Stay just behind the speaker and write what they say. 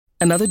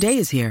Another day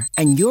is here,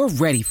 and you're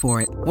ready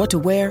for it. What to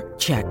wear?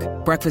 Check.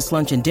 Breakfast,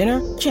 lunch, and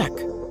dinner? Check.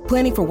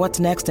 Planning for what's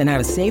next and how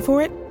to save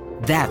for it?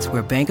 That's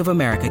where Bank of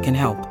America can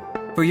help.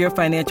 For your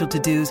financial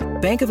to-dos,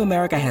 Bank of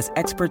America has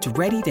experts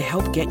ready to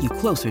help get you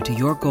closer to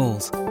your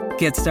goals.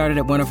 Get started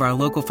at one of our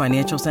local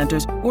financial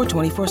centers or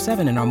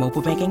 24/7 in our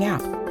mobile banking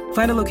app.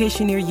 Find a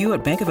location near you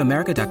at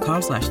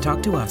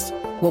bankofamerica.com/talktous.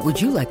 What would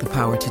you like the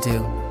power to do?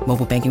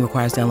 Mobile banking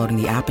requires downloading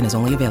the app and is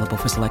only available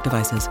for select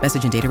devices.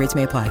 Message and data rates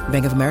may apply.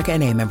 Bank of America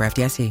N.A., member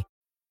FDIC.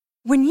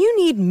 When you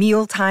need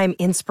mealtime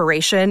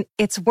inspiration,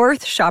 it's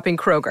worth shopping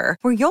Kroger,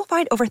 where you'll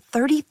find over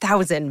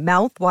 30,000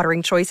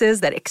 mouth-watering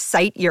choices that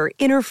excite your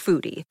inner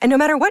foodie. And no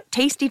matter what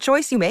tasty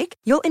choice you make,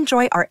 you'll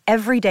enjoy our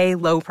everyday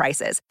low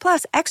prices,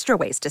 plus extra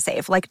ways to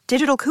save, like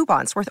digital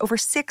coupons worth over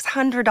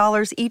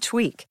 $600 each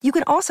week. You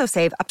can also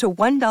save up to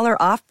 $1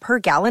 off per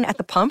gallon at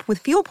the pump with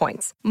fuel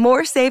points.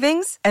 More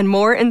savings and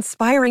more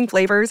inspiring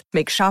flavors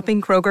make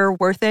shopping Kroger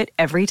worth it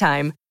every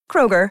time.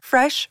 Kroger,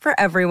 fresh for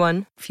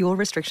everyone. Fuel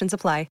restrictions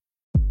apply.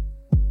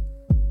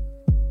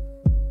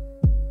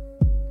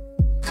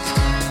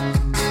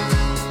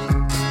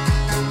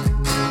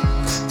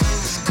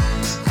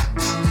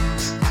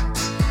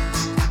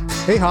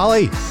 Hey,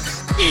 Holly.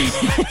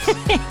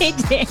 Hey,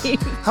 Dave.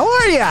 How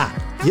are ya?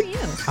 How are you?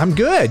 I'm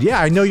good.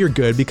 Yeah, I know you're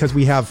good because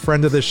we have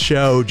friend of the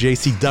show,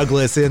 JC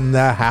Douglas, in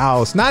the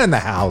house. Not in the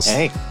house.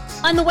 Hey.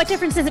 On the What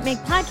Difference Does It Make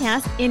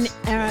podcast in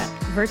our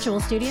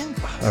virtual studio.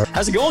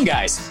 How's it going,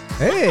 guys?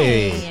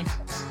 Hey.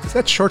 Is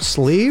that short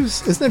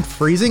sleeves? Isn't it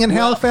freezing in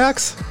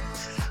Halifax?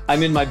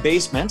 I'm in my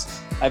basement.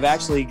 I've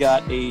actually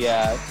got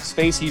a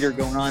space heater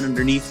going on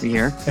underneath me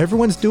here.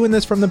 Everyone's doing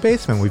this from the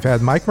basement. We've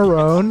had Mike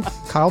Marone,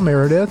 Kyle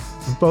Meredith,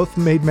 both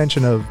made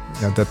mention of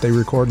that they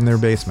record in their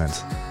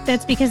basements.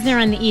 That's because they're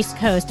on the East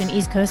Coast, and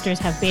East Coasters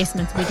have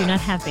basements. We do not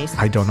have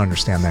basements. I don't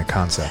understand that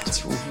concept.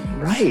 That's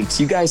right.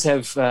 You guys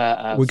have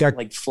we got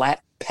like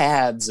flat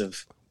pads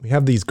of... We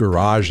have these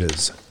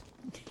garages.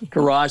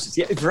 Garages.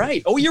 Yeah,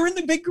 right. Oh, you're in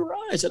the big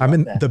garage. I'm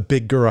in the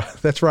big garage.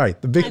 That's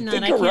right. The big, I'm not.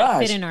 big I garage.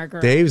 can't fit in our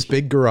garage. Dave's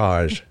big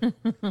garage.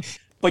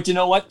 But you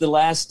know what? The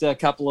last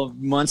couple of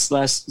months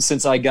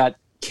since I got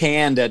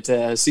canned at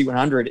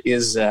C100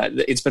 is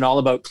it's been all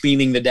about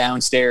cleaning the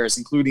downstairs,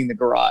 including the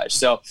garage.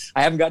 So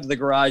I haven't got to the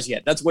garage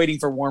yet. That's waiting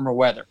for warmer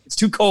weather. It's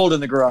too cold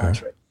in the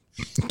garage. Right?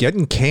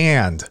 Getting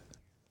canned.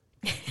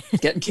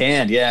 Getting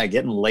canned. Yeah,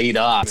 getting laid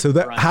off. So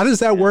how does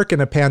that work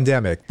in a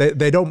pandemic?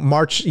 They don't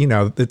march,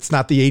 it's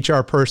not the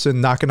HR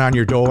person knocking on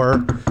your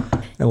door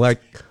and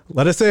like,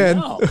 let us in.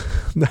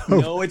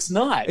 No, it's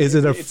not. Is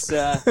it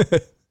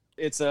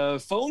it's a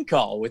phone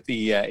call with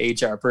the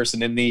HR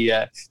person in the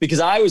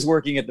because I was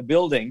working at the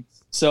building,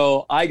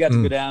 so I got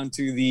to go down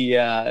to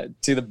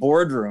the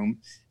boardroom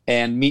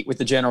and meet with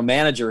the general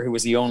manager, who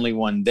was the only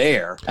one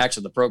there.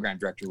 Actually, the program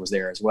director was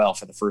there as well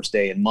for the first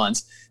day in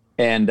months,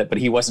 but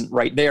he wasn't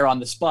right there on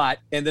the spot.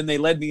 And then they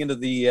led me into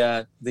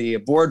the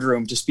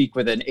boardroom to speak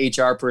with an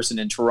HR person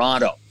in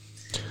Toronto,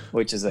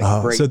 which is a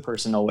great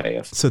personal way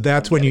of. So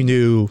that's when you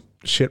knew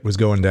shit was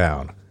going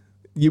down.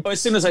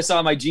 As soon as I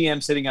saw my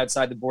GM sitting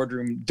outside the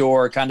boardroom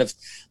door, kind of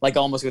like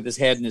almost with his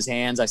head in his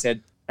hands, I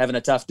said, "Having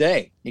a tough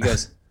day?" He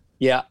goes,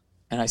 "Yeah."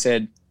 And I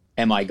said,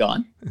 "Am I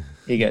gone?"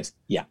 He goes,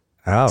 "Yeah."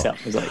 Oh, so I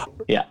was like,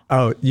 "Yeah."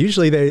 Oh,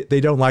 usually they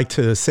don't like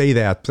to say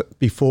that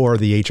before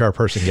the HR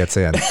person gets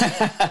in.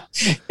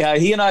 Yeah,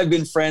 he and I have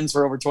been friends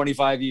for over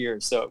 25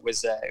 years, so it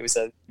was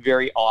a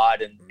very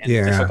odd and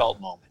difficult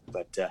moment,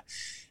 but.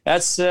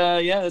 That's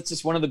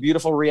just one of the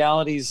beautiful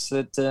realities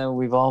that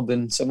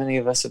so many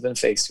of us have been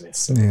faced with.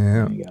 So, yeah.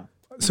 There you go.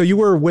 So you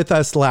were with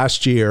us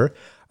last year.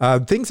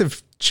 Things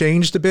have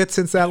changed a bit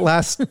since that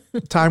last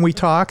time we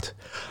talked.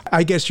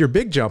 I guess your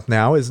big jump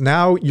now is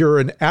you're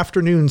an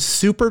afternoon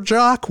super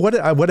jock,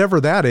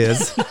 whatever that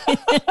is,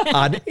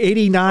 on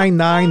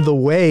 89.9 The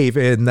Wave.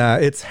 And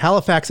it's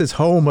Halifax's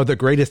home of the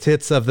greatest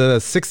hits of the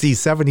 60s,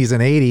 70s,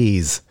 and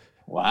 80s.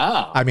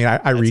 Wow. I mean,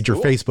 I read your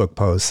Facebook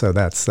post, so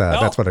that's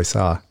what I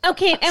saw.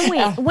 Okay, and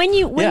wait, when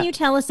you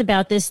tell us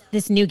about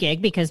this new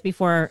gig, because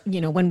before,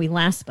 when we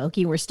last spoke,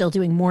 you were still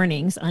doing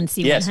mornings on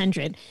C100.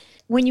 Yes.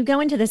 When you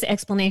go into this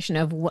explanation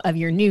of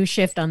your new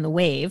shift on the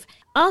Wave,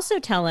 also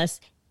tell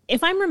us,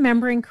 if I'm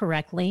remembering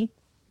correctly,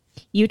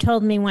 you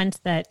told me once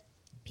that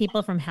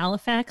people from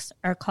Halifax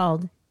are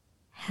called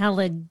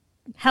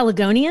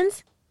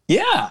Haligonians?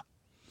 Yeah.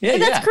 Yeah,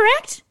 that's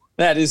correct?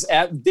 That is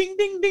ding,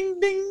 ding, ding,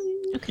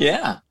 ding. Okay.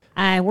 Yeah.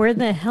 Where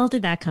the hell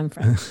did that come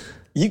from?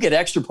 You get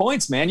extra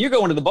points, man. You're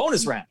going to the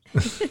bonus round.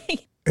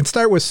 And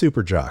start with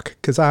Super Jock,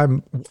 because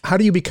how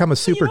do you become a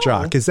Super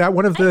Jock? Is that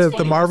one of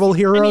the Marvel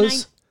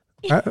heroes?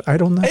 I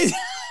don't know.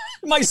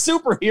 My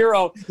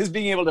superhero is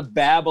being able to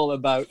babble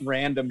about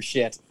random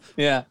shit.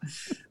 Yeah.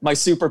 My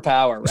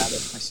superpower, rather.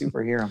 My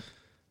superhero.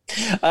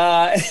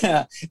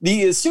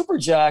 The Super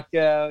Jock,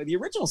 the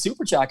original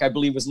Super Jock, I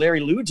believe, was Larry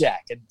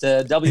Lujak at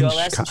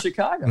WLS in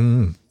Chicago.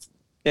 Mm.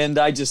 And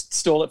I just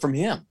stole it from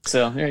him.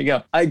 So there you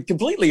go. I'm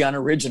completely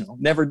unoriginal.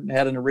 Never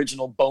had an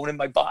original bone in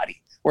my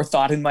body or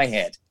thought in my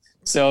head.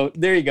 So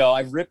there you go.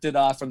 I've ripped it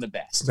off from the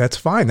best. That's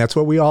fine. That's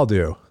what we all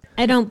do.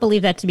 I don't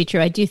believe that to be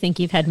true. I do think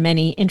you've had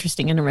many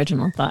interesting and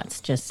original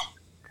thoughts, just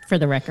for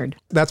the record.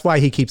 That's why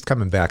he keeps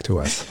coming back to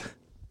us.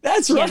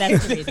 That's right. Yeah,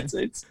 that's the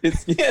reason.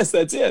 Yes,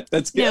 that's it.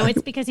 That's good. No,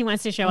 it's because he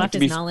wants to show off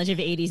his knowledge of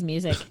 80s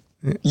music.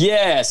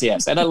 Yes.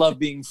 And I love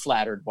being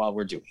flattered while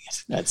we're doing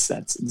it. That's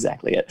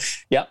exactly it.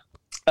 Yep.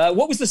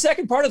 What was the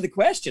second part of the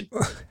question?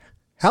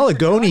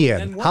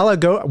 Haligonian.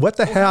 What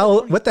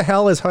the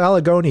hell is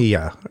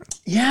Haligonia?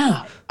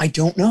 Yeah, I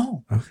don't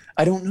know.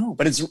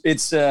 But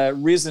it's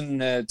risen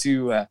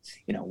to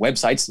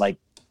websites like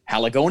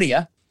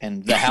Haligonia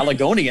and the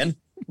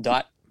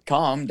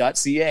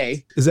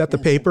Haligonian.com.ca. Is that the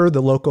paper,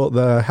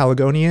 the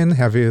Haligonian?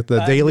 Have you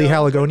the Daily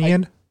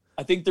Haligonian?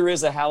 I think there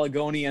is a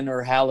Haligonian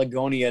or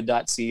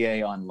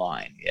Haligonia.ca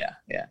online. Yeah.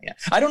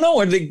 I don't know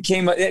where they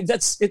came. I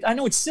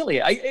know it's silly.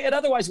 It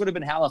otherwise would have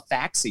been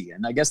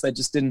Halifaxian. I guess that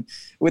just didn't.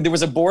 When there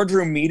was a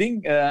boardroom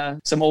meeting,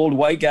 some old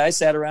white guy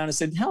sat around and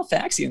said,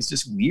 Halifaxian's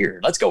just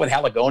weird. Let's go with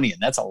Haligonian.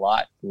 That's a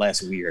lot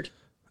less weird.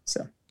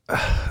 So,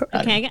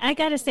 okay, I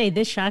got to say,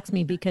 this shocks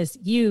me because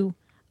you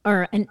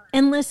are an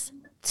endless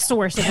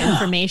source of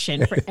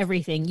information for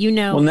everything. You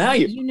know, well, now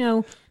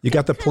you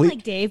got the police,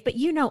 like Dave, but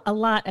you know a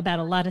lot about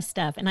a lot of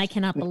stuff, and I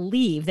cannot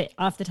believe that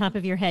off the top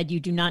of your head you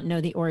do not know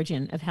the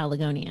origin of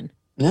Haligonian.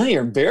 Now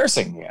you're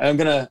embarrassing me. I'm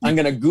gonna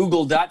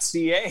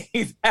Google.ca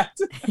that.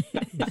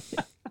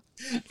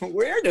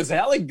 Where does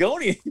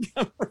Haligonian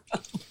come from?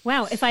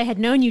 Wow, if I had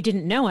known you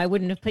didn't know, I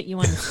wouldn't have put you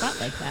on the spot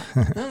like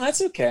that. No,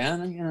 that's okay.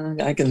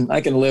 I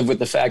can live with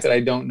the fact that I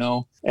don't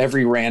know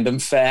every random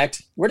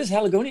fact. Where does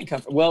Haligonian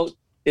come from? Well,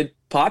 it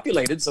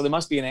populated, so there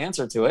must be an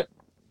answer to it.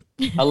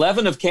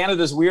 11 of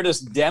Canada's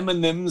weirdest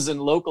demonyms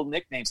and local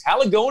nicknames.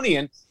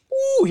 Haligonian.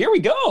 Ooh, here we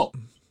go.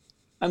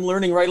 I'm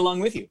learning right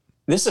along with you.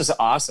 This is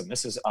awesome.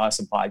 This is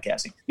awesome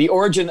podcasting. The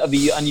origin of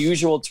the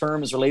unusual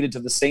term is related to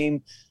the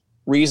same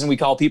reason we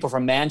call people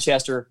from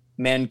Manchester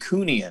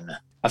Mancunian,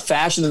 a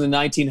fashion in the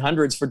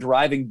 1900s for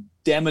deriving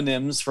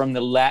demonyms from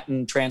the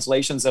Latin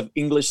translations of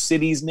English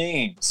cities'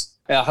 names.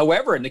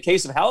 However, in the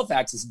case of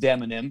Halifax's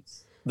demonym,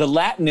 the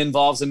Latin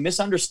involves a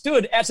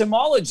misunderstood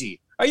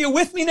etymology. Are you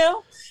with me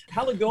now?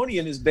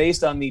 Haligonian is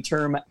based on the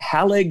term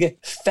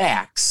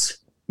halig-fax,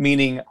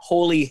 meaning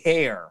holy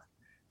hair.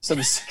 So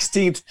the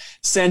 16th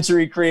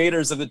century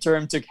creators of the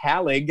term took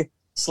halig,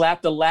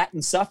 slapped a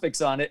Latin suffix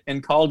on it,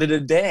 and called it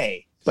a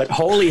day. But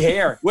holy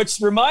hair, which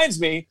reminds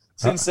me,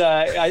 since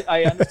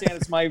I understand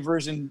it's my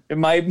version,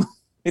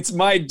 it's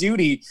my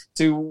duty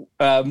to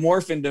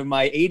morph into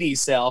my 80s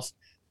self.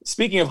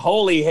 Speaking of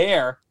holy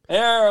hair,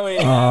 there we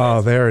are.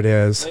 Oh, there it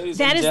is.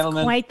 That is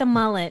quite the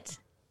mullet.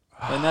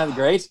 Isn't that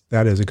great?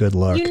 That is a good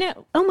look.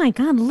 Oh my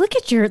God, look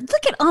at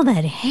all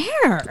that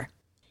hair.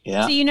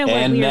 Yeah. So you know what?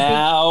 And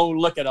now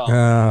look at all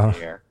that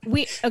hair.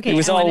 It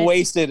was all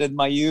wasted in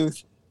my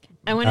youth.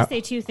 I want to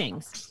say two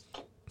things.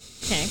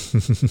 Okay.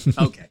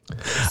 Okay.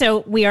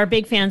 So we are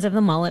big fans of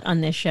the mullet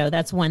on this show.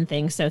 That's one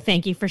thing. So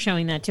thank you for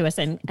showing that to us,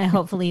 and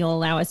hopefully you'll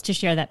allow us to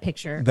share that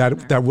picture.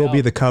 That will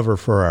be the cover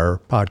for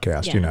our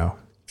podcast. Yeah. You know.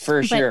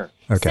 For sure.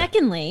 Okay.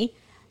 Secondly,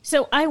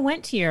 so I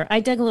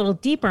dug a little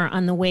deeper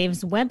on the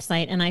Waves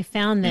website, and I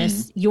found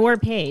your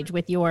page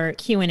with your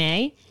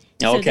Q&A.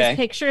 So Okay. this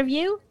picture of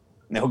you.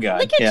 Oh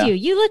God. Look at you.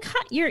 You look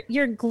hot.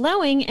 You're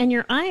glowing, and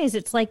your eyes,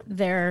 it's like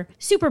they're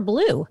super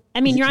blue.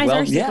 I mean, your eyes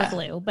are super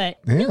blue, but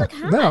you look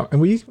hot. No,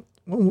 and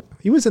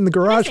he was in the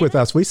garage with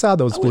us. We saw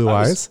those blue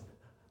eyes.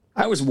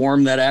 I was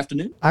warm that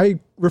afternoon. I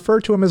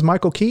referred to him as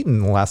Michael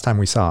Keaton the last time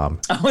we saw him.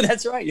 Oh,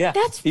 that's right. Yeah.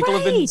 People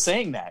have been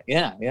saying that.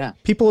 Yeah. A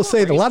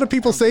lot of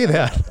people say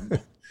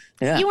that.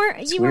 Yeah.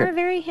 You are a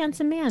very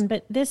handsome man,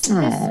 but this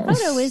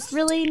photo is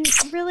really,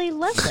 really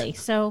lovely.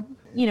 So,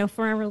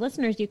 for our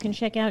listeners, you can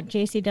check out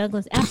JC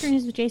Douglas,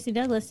 Afternoons with JC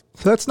Douglas.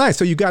 So that's nice.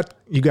 So you got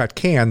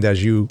canned,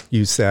 as you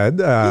said,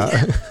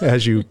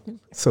 as you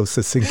so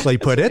succinctly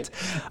put it.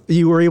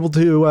 You were able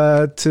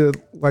to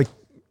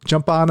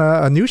jump on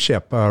a new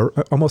ship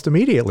almost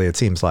immediately, it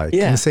seems like,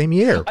 in the same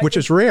year, which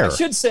is rare. I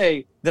should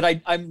say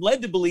that I'm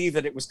led to believe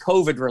that it was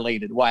COVID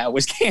related why I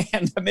was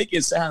canned. I'm making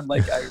it sound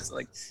like I was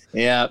like,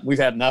 yeah, we've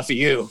had enough of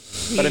you.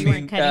 But I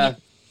mean,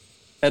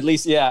 at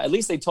least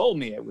they told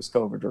me it was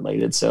COVID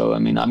related. So, I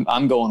mean,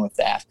 I'm going with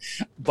that.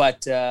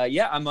 But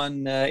I'm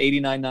on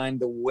 89.9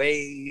 The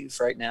Wave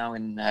right now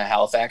in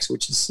Halifax,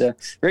 which is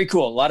very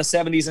cool. A lot of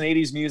 70s and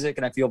 80s music,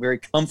 and I feel very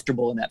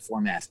comfortable in that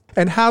format.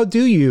 And how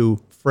do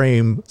you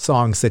frame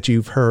songs that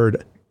you've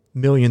heard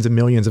millions and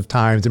millions of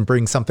times and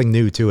bring something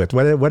new to it?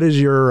 What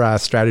is your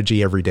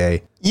strategy every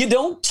day? You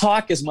don't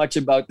talk as much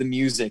about the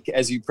music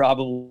as you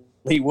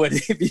probably would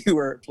if you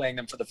were playing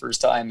them for the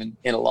first time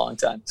in a long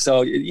time.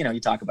 So, you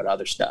talk about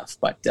other stuff,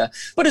 but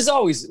it's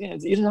always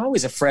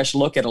a fresh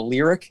look at a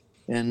lyric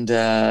and,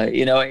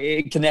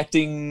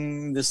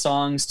 connecting the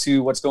songs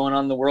to what's going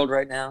on in the world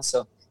right now.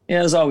 So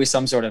there's always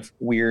some sort of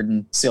weird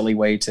and silly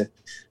way to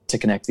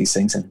connect these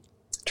things and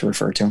to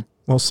refer to them.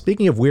 Well,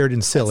 speaking of weird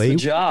and silly,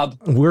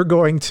 we're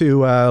going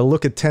to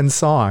look at 10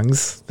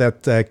 songs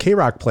that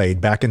K-Rock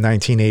played back in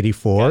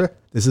 1984. Okay.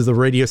 This is the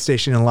radio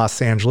station in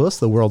Los Angeles,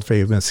 the world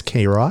famous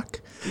K-Rock.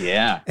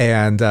 Yeah.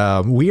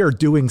 And we are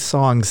doing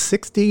songs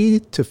 60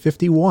 to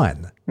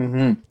 51.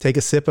 Take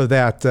a sip of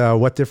that.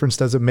 What difference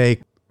does it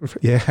make?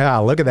 Yeah,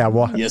 look at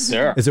that. Yes,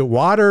 sir. Is it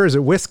water? Is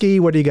it whiskey?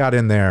 What do you got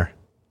in there?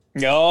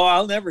 No,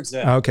 I'll never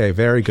say. Okay,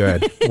 very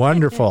good.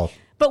 Wonderful.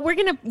 But we're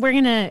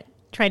gonna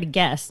try to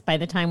guess by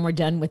the time we're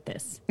done with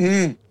this.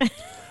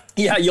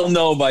 Yeah, you'll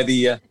know by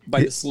the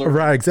slur.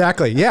 Right,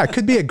 exactly. Yeah, it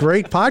could be a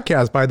great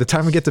podcast by the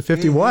time we get to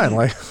 51.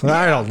 Like,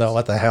 I don't know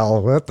what the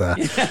hell. What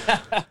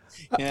the?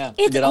 Yeah,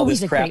 It's forget all always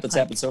this a crap great that's podcast.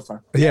 happened so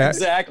far. Yeah.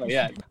 Exactly.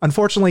 Yeah.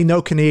 Unfortunately,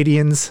 no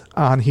Canadians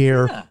on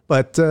here, Yeah.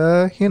 but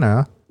you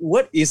know,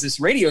 What is this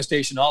radio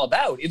station all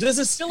about? Does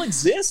it still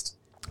exist?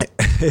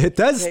 it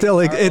does still.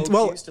 It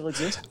well, still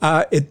exist.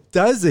 it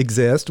does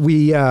exist.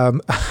 We,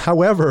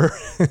 however,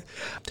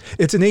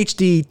 it's an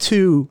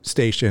HD2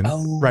 station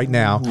right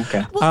now.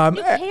 Okay. Well,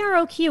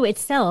 KROQ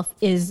itself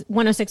is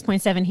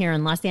 106.7 here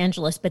in Los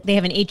Angeles, but they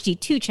have an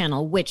HD2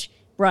 channel which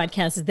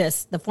broadcasts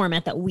the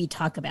format that we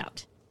talk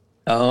about.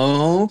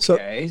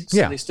 Okay. So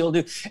yeah. they still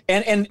do.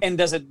 And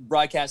does it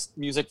broadcast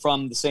music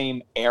from the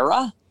same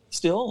era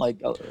still?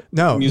 Like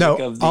music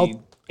of the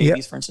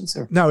 80s, for instance?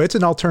 Or? No, it's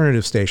an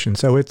alternative station,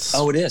 so it's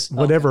Oh, it is?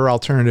 whatever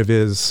alternative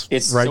is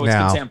It's right so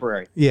now. It's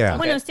contemporary. Yeah.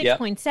 Okay.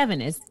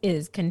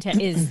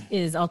 106.7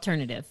 is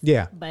alternative.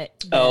 Yeah.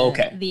 But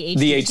okay. The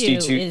The HD2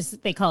 HD2 is,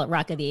 they call it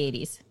Rock of the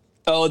 80s.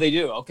 Oh, they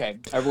do. Okay.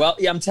 Well,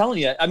 yeah, I'm telling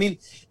you. I mean,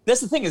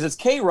 that's the thing is it's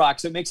K-Rock,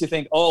 so it makes you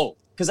think,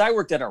 because I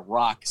worked at a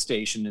rock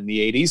station in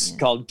the 80s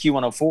called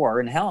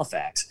Q104 in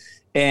Halifax.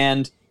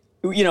 And,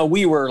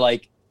 we were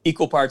like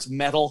equal parts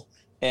metal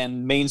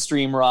and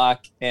mainstream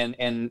rock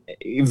and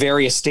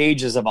various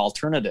stages of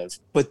alternative.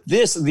 But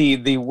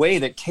the way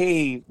that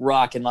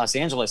K-Rock in Los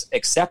Angeles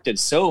accepted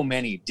so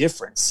many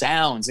different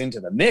sounds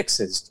into the mix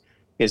is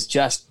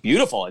just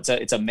beautiful.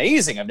 It's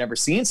amazing. I've never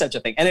seen such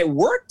a thing. And it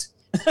worked.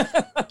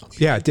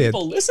 Yeah, it did.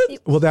 People listened.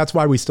 Well, that's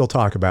why we still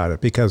talk about it,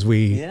 because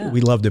we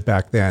loved it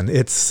back then.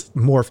 It's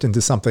morphed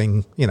into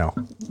something,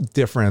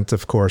 different,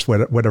 of course,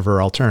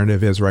 whatever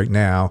alternative is right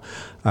now.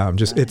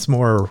 It's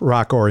more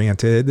rock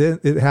oriented.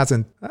 It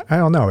hasn't, I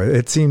don't know.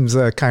 It seems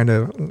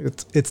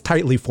it's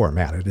tightly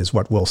formatted is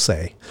what we'll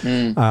say.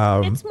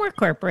 It's more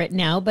corporate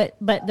now, but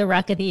the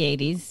Rock of the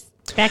 80s.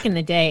 Back in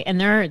the day, and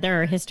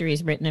there are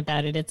histories written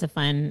about it. It's a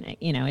fun,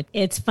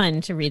 it's fun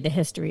to read the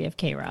history of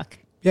K-Rock.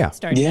 Yeah.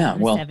 Starting in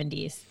the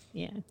 70s.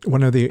 Yeah.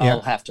 One of the,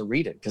 I'll have to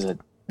read it because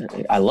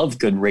I love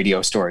good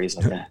radio stories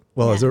like that.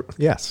 well,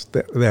 yes,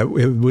 that it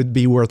would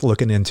be worth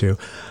looking into.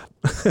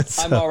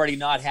 I'm already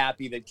not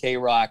happy that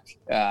K-Rock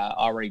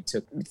already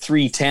took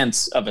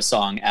 3/10 of a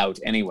song out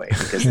anyway,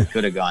 because it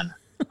could have gone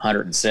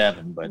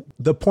 107. But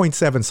the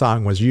 0.7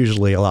 song was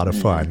usually a lot of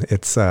fun.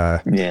 It's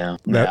I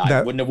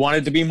wouldn't have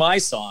wanted it to be my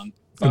song.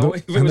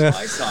 If it was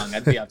my song,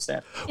 I'd be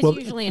upset. It's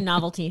usually a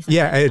novelty.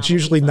 Yeah, it's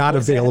usually not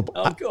available.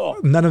 Oh, cool.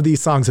 None of these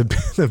songs have been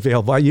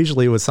available.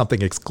 Usually it was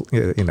something,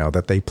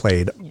 that they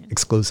played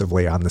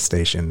exclusively on the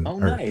station. Oh,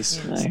 nice.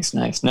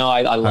 No,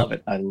 I love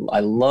it. I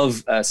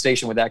love a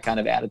station with that kind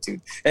of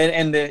attitude.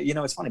 And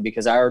it's funny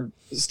because our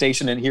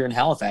station here in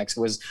Halifax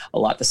was a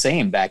lot the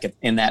same back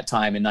in that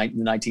time in the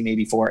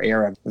 1984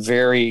 era.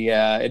 Very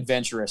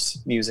adventurous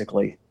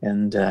musically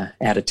and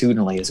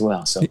attitudinally as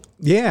well. So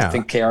yeah, I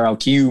think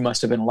KRLQ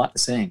must have been a lot the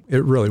same.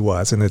 It really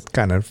was, and it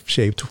kind of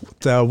shaped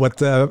what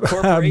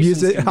the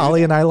music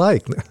Holly and I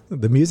like.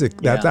 The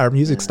music, that's our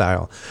music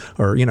style,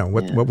 or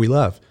what we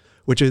love.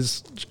 Which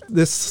is,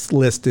 this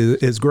list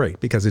is great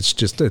because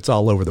it's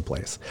all over the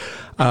place.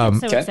 I'm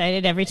so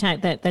excited every time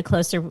that the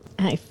closer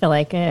I feel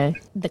like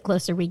the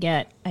closer we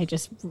get, it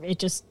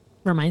just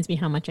reminds me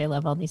how much I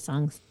love all these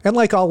songs. And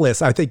like all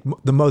lists, I think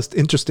the most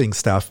interesting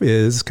stuff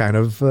is kind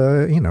of,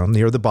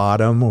 near the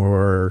bottom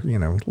or,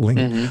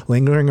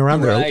 lingering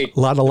around there. A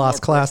lot of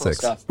lost classics.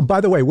 Stuff.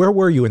 By the way, where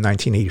were you in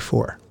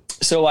 1984?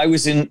 So I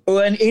was in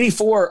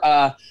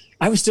 84.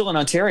 I was still in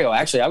Ontario,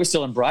 actually. I was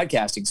still in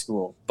broadcasting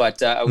school,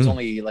 but I was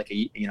only like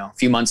a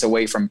few months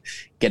away from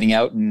getting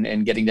out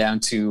and getting down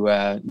to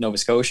Nova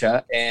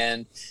Scotia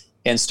and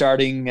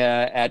starting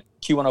at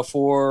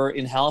Q104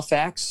 in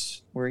Halifax,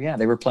 where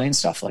they were playing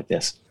stuff like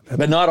this,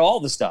 but not all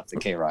the stuff that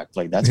K-Rock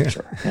played. That's for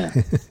sure.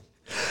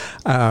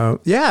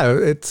 Yeah.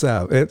 It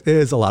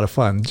is a lot of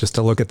fun just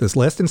to look at this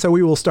list, and so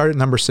we will start at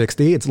number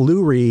 60. It's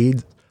Lou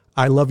Reed,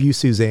 "I Love You,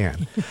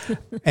 Suzanne,"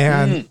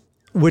 and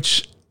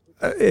which.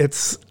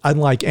 It's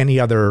unlike any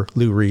other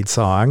Lou Reed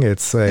song.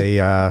 It's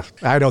a,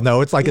 I don't know.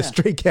 It's like a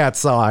Stray Cat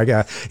song,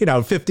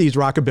 50s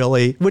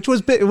rockabilly, which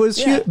was big. It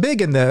was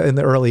big in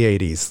the early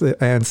 80s.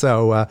 And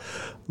so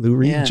Lou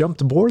Reed jumped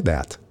aboard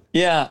that.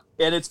 Yeah.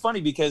 And it's funny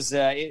because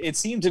it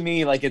seemed to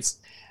me like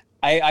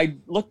I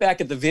look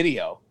back at the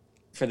video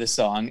for this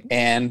song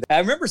and I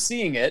remember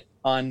seeing it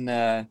on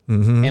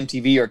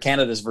MTV or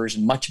Canada's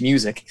version, Much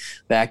Music,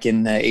 back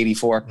in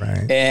 84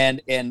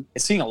 and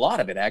seeing a lot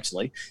of it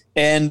actually.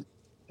 And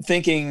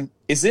thinking,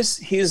 is this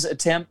his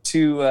attempt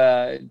to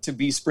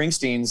be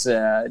Springsteen's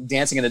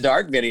Dancing in the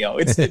Dark video?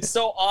 It's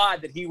so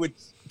odd that he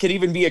could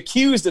even be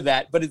accused of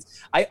that. But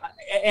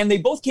and they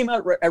both came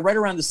out right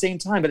around the same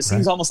time, but it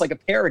seems almost like a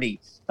parody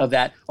of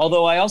that.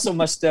 Although I also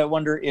must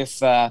wonder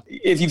if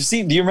you've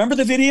seen, do you remember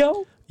the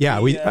video? Yeah,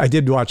 I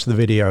did watch the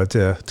video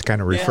to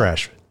kind of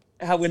refresh.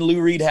 How when Lou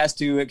Reed has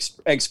to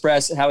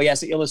express how he has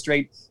to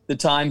illustrate the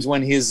times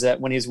when his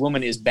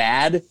woman is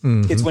bad,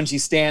 it's when she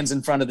stands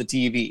in front of the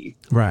TV.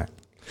 Right.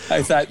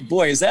 I thought,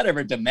 boy, is that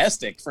ever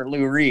domestic for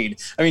Lou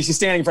Reed? I mean, she's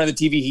standing in front of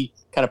the TV. He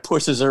kind of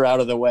pushes her out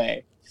of the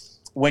way.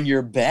 When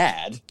you're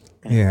bad.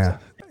 Yeah.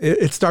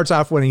 It starts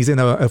off when he's in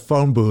a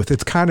phone booth.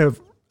 It's kind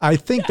of, I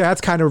think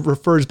that's kind of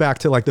refers back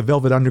to like the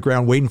Velvet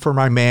Underground, waiting for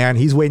my man.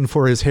 He's waiting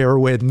for his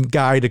heroin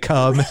guy to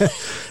come.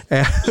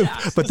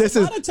 But this is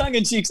a lot of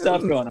tongue-in-cheek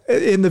stuff going on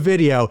in the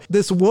video.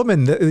 This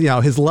woman,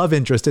 his love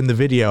interest in the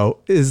video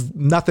is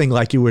nothing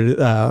like you would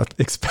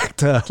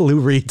expect Lou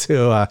Reed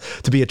to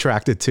be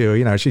attracted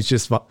to. She's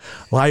just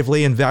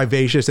lively and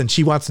vivacious, and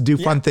she wants to do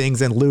fun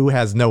things. And Lou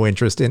has no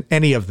interest in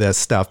any of this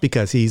stuff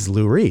because he's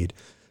Lou Reed.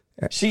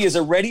 She is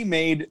a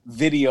ready-made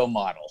video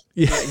model.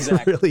 Yeah,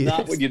 exactly. Really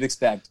Not what you'd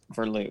expect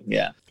for Lou.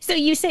 Yeah. So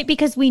you say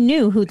because we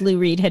knew who Lou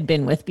Reed had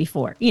been with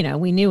before.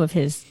 We knew of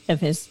his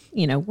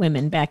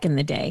women back in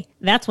the day.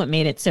 That's what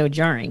made it so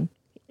jarring.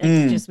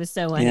 It just was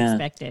so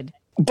unexpected.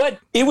 But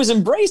it was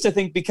embraced, I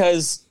think,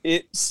 because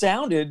it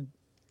sounded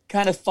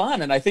kind of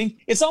fun. And I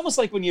think it's almost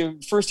like when you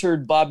first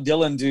heard Bob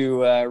Dylan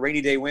do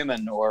Rainy Day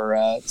Women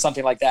or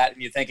something like that,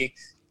 and you're thinking,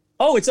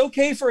 oh, it's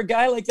okay for a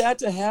guy like that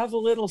to have a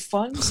little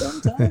fun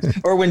sometimes.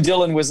 Or when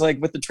Dylan was like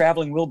with the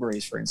Traveling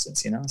Wilburys, for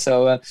instance,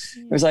 So it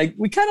was like,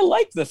 we kind of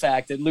liked the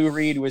fact that Lou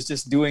Reed was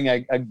just doing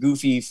a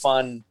goofy,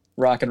 fun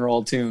rock and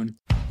roll tune.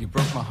 You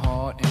broke my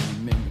heart and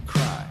you made me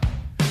cry.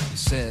 You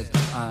said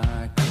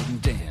I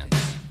couldn't dance.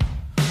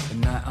 And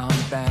now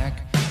I'm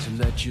back to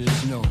let you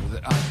know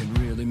that I can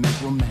really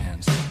make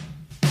romance.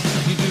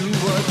 You do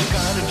what you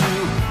gotta do.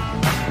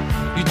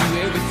 You do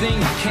everything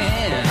you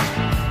can.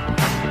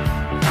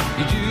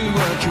 You do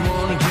what you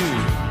wanna do,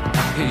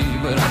 hey,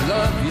 but I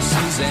love you,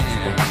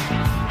 Suzanne.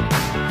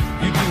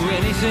 You do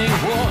anything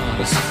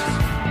once,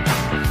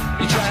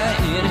 you try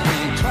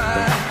anything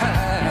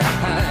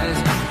twice.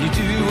 You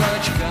do what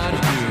you gotta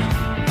do,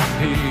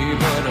 hey,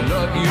 but I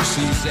love you,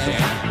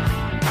 Suzanne.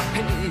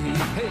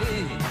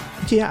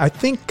 Hey. Yeah, I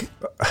think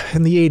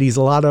in the 80s,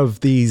 a lot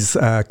of these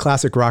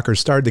classic rockers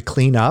started to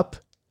clean up.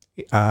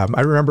 I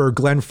remember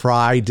Glenn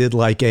Frey did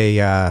like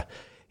a...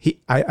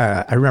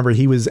 I remember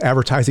he was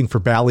advertising for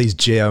Bally's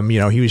Gym.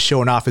 He was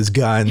showing off his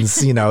guns.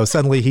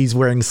 Suddenly he's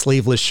wearing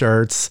sleeveless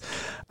shirts.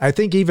 I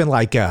think even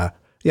like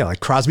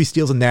Crosby,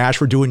 Stills and Nash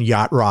were doing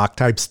yacht rock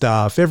type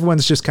stuff.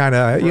 Everyone's just kind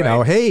of,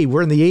 hey,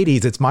 we're in the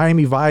 80s. It's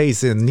Miami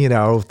Vice, and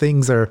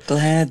things are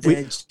glad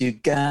that you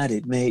got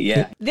it, mate.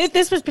 Yeah,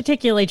 this was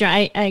particularly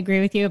dry. I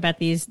agree with you about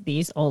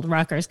these old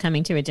rockers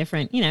coming to a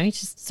different. He's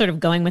just sort of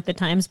going with the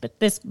times. But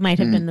this might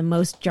have been the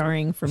most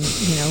jarring from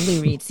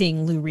Lou Reed,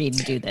 seeing Lou Reed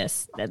do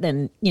this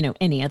than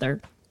any other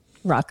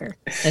rocker.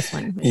 This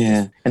one,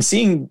 and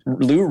seeing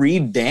Lou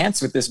Reed dance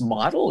with this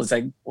model is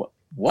like.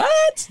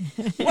 What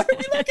are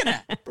we looking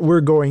at?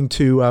 We're going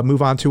to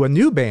move on to a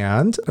new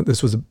band.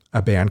 This was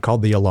a band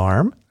called The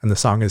Alarm, and the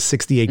song is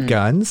 68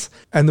 Guns.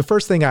 And the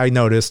first thing I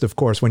noticed, of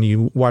course, when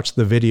you watch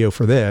the video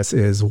for this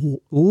is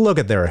look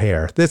at their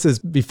hair. This is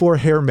before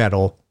hair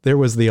metal. There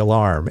was The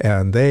Alarm,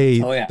 and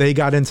they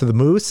got into the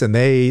moose, and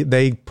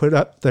they put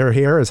up their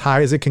hair as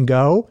high as it can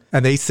go,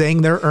 and they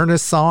sang their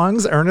earnest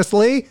songs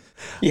earnestly.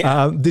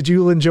 Yeah. Did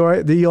you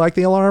like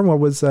The Alarm? What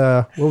was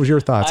your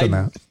thoughts on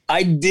that?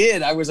 I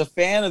did. I was a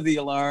fan of The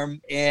Alarm,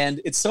 and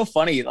it's so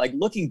funny. Like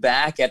looking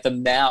back at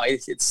them now,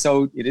 it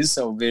is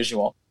so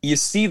visual. You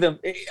see them.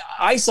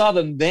 I saw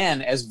them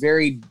then as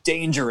very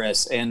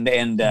dangerous and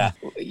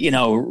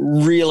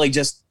really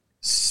just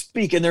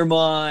speaking their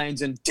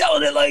minds and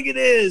telling it like it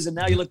is. And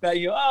now you look back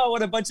and you go, oh,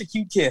 what a bunch of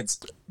cute kids.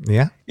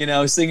 Yeah.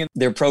 Singing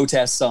their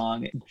protest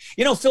song.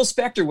 Phil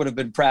Spector would have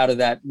been proud of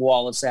that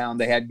wall of sound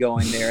they had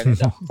going there.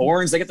 The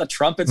horns, they get the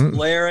trumpets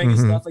blaring and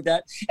stuff like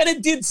that. And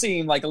it did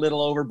seem like a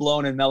little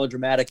overblown and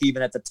melodramatic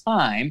even at the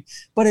time,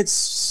 but it's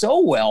so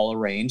well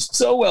arranged,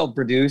 so well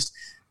produced,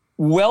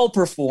 well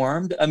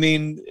performed. I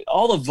mean,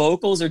 all the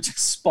vocals are just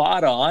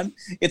spot on.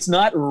 It's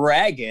not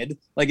ragged,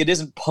 like it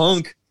isn't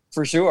punk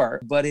for sure,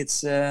 but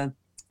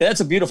that's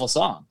a beautiful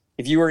song.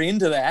 If you were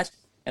into that,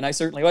 and I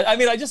certainly was. I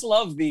mean, I just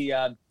love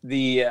the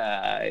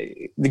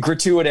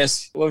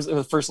gratuitous. What was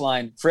the first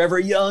line? Forever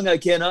young, I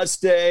cannot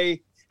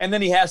stay, and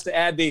then he has to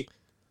add the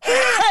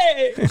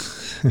hey.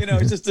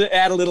 It's just to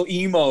add a little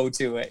emo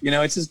to it.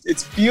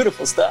 It's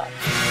beautiful stuff.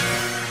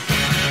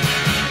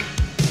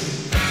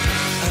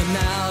 And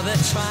now they're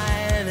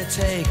trying to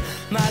take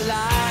my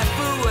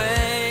life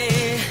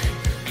away.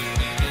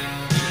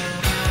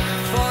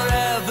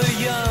 Forever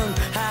young,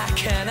 I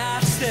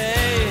cannot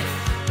stay.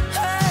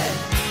 Hey.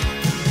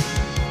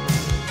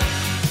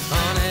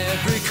 On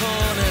every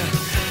corner,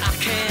 I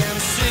can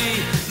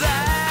see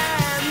that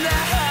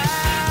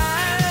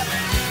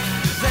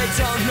they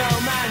don't know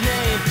my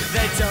name.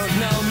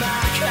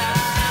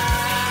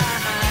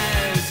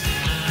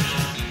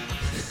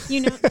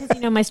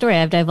 my story.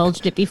 I've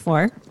divulged it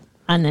before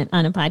on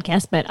a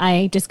podcast, but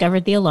I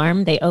discovered the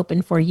Alarm. They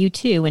opened for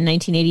U2 in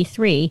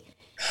 1983.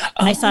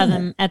 I saw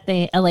them at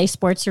the LA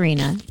Sports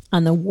Arena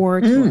on the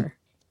War Tour,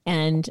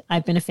 and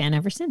I've been a fan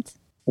ever since.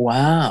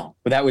 Wow.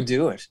 Well, that would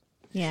do it.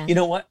 Yeah. You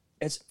know what?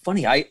 It's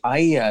funny.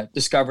 I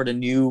discovered a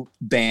new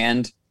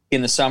band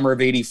in the summer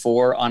of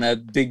 '84 on a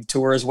big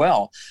tour as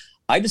well.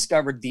 I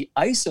discovered the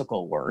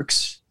Icicle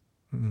Works,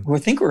 who I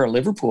think were a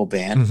Liverpool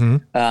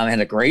band,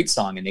 had a great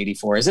song in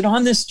 '84. Is it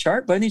on this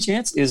chart by any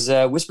chance? Is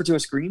Whisper to a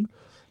Scream?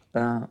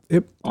 I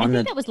think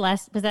that was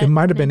last. Was that? It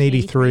might have been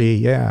 83.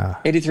 Yeah.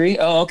 83.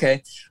 Oh,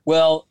 okay.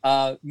 Well,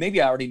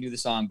 maybe I already knew the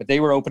song, but they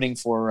were opening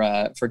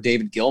for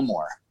David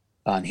Gilmour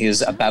on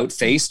his About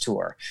Face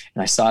tour,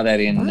 and I saw that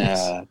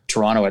in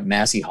Toronto at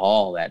Massey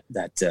Hall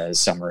that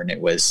summer, and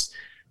it was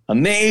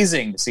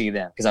amazing to see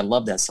them because I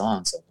love that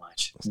song so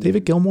much. Is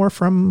David Gilmour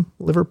from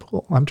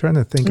Liverpool? I'm trying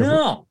to think.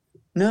 No.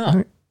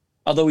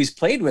 Although he's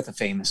played with a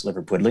famous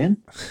Liverpudlian.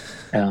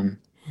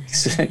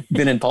 He's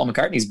been in Paul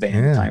McCartney's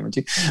band a time or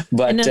two.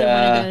 But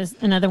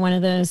another one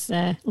of those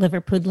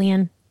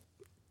Liverpudlian.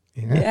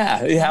 Yeah,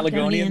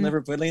 Haligonian,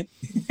 Liverpudlian.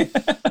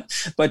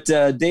 But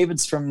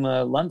David's from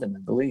London,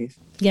 I believe.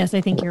 Yes,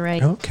 I think you're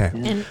right. Okay.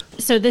 Yeah. And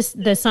so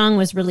the song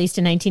was released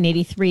in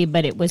 1983,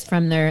 but it was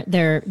from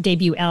their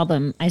debut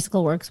album.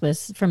 Icicle Works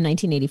was from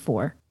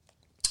 1984.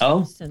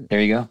 Oh,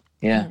 there you go.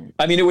 Yeah.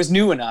 I mean, it was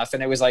new enough,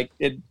 and it was like,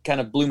 it kind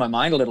of blew my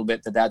mind a little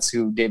bit that's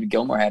who David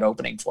Gilmour had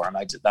opening for him.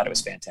 I just thought it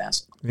was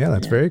fantastic. Yeah,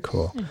 that's very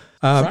cool.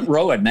 Front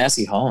row at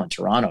Massey Hall in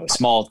Toronto,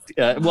 small,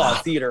 a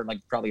theater, like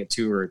probably a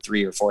 2 or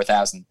 3 or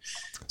 4,000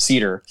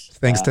 seater.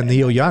 Thanks to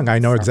Neil Young. I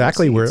know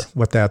exactly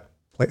what that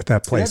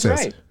place is.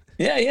 Right.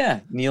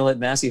 Yeah. Neil at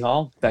Massey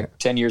Hall back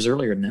 10 years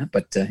earlier than that,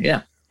 but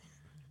yeah.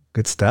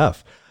 Good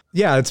stuff.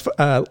 Yeah, it's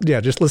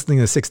just listening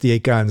to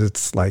 68 Guns,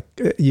 it's like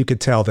you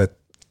could tell that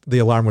the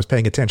Alarm was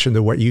paying attention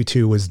to what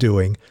U2 was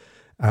doing.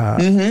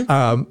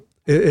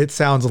 It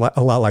sounds a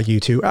lot like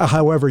U2.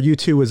 However,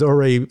 U2 was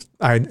already,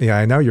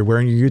 I know you're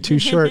wearing your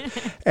U2 shirt,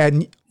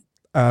 and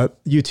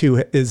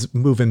U2 is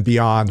moving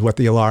beyond what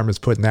the Alarm is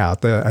putting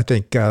out. I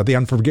think The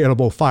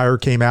Unforgettable Fire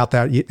came out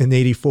in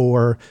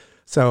 '84.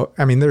 So,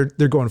 I mean,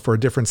 they're going for a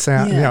different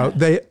sound. Yeah.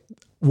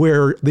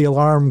 Where the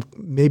Alarm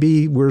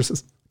maybe we're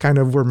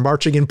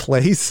marching in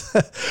place.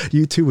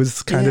 U2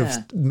 was kind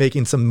of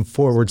making some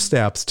forward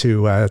steps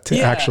to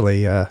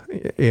actually, and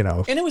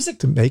it was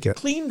to make it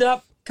cleaned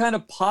up kind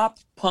of pop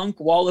punk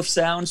wall of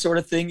sound sort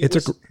of thing.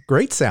 It's a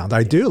great sound.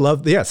 I do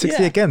love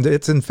 68 Guns.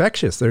 It's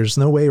infectious. There's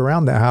no way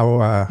around that.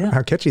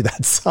 How catchy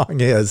that song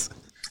is.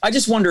 I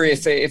just wonder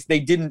if they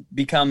didn't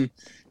become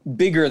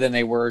bigger than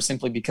they were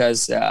simply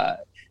because of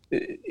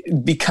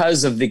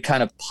the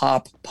kind of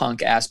pop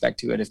punk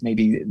aspect to it, if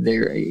maybe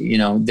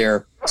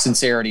their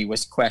sincerity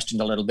was questioned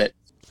a little bit.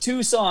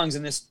 2 songs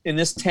in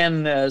this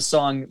 10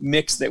 song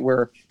mix that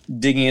we're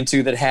digging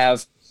into that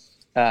have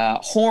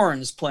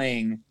horns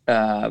playing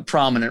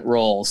prominent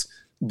roles,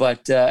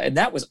 but and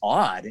that was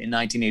odd in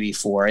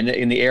 1984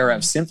 in the era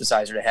of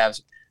synthesizer to have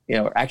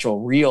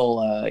actual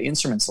real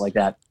instruments like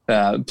that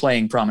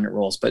playing prominent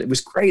roles. But it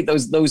was great.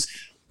 Those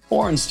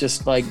horns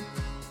just like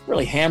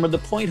really hammered the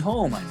point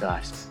home, I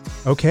thought.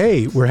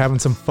 Okay, we're having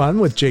some fun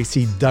with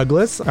JC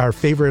Douglas, our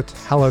favorite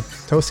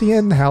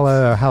Haligonian.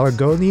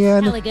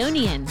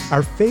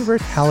 Our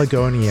favorite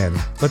Haligonian.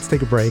 Let's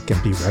take a break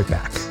and be right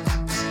back.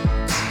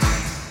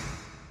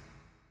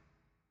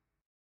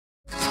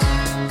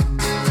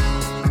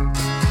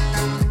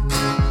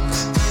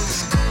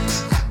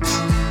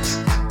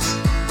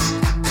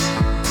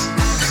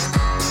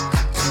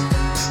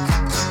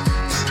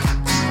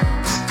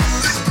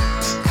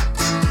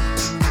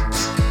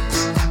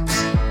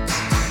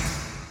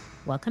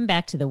 Welcome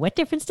back to the What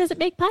Difference Does It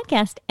Make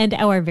podcast and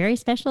our very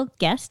special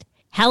guest,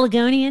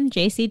 Haligonian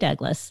JC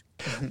Douglas.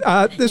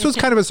 This was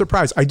kind of a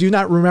surprise. I do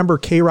not remember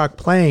K-Rock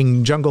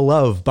playing Jungle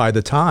Love by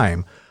the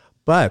time,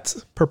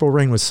 but Purple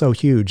Rain was so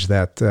huge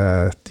that,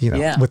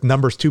 with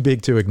numbers too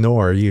big to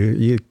ignore,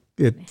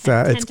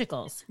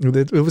 tentacles.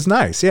 It was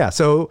nice. Yeah.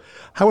 So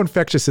how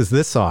infectious is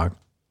this song?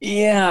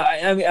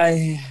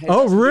 Yeah,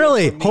 oh,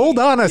 really? Hold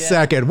on a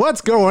second. What's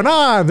going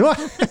on?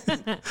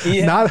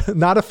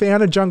 Not a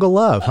fan of Jungle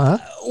Love, huh?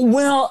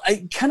 Well,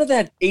 kind of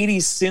that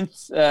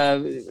 80s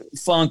synth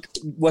funk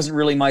wasn't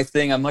really my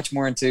thing. I'm much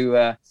more into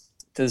the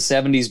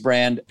 70s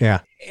brand. Yeah.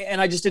 And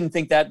I just didn't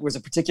think that was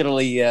a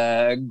particularly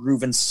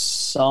grooving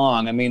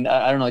song. I mean,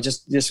 I don't know. It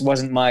just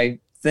wasn't my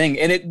thing.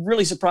 And it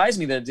really surprised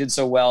me that it did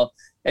so well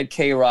at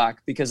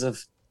K-Rock because of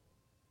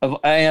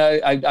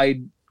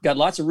I got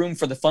lots of room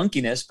for the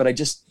funkiness, but I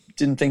just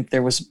didn't think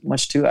there was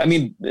much to it. I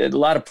mean, a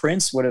lot of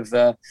Prince would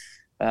have,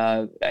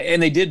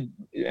 and they did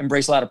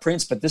embrace a lot of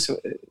Prince, but this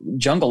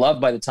Jungle Love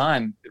by the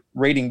time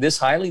rating this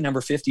highly, number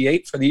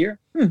 58 for the year.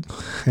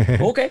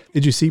 Okay.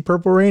 Did you see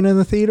Purple Rain in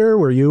the theater?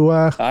 Were you?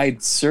 I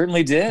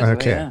certainly did.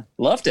 Okay. Yeah.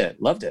 Loved it.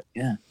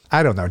 Yeah.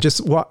 I don't know.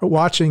 Just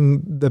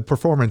watching the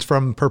performance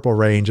from Purple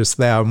Rain, just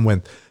them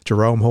when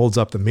Jerome holds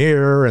up the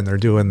mirror and they're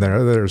doing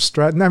their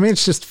strutting. I mean,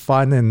 it's just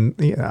fun, and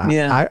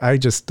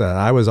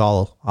I was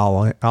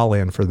all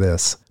in for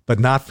this. but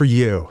not for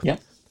you. Yeah.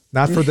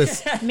 Not for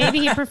this.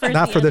 Maybe he prefers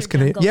Not the for this other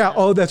Canadian. Jungle Yeah. Love.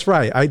 Oh, that's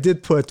right. I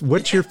did put.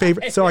 What's your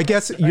favorite? So I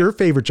guess your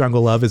favorite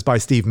Jungle Love is by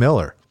Steve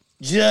Miller.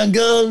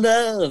 Jungle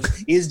love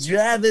is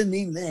driving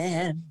me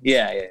mad.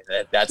 Yeah,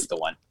 that's the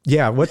one.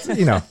 Yeah. What's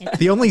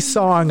the only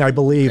song I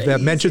believe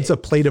that mentions a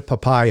plate of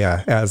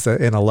papaya as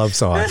in a love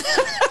song.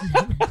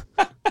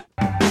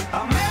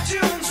 I met you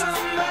on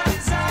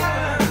somebody's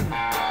island.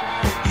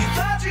 You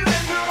thought you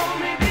had known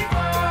me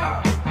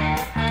before.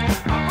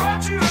 I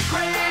brought you a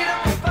crate of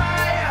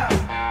papaya.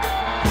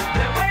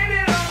 They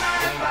waited all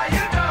night by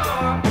your door.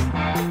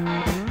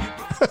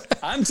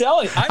 I'm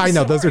telling you. I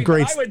know, those are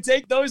great. I would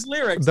take those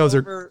lyrics Those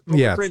are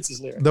over Prince's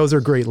lyrics. Those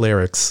are great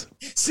lyrics.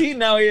 See,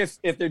 now if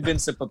there'd been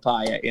some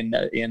papaya in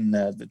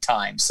the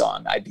Time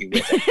song, I'd be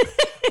with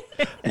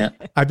it. Yeah.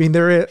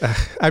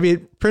 I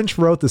mean, Prince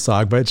wrote the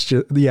song, but it's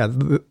just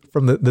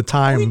from the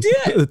Time. he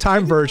did. The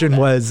Time version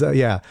was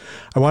I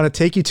want to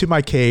take you to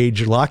my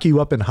cage, lock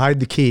you up, and hide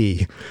the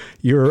key.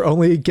 You're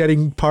only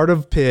getting part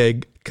of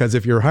pig because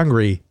if you're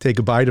hungry, take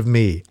a bite of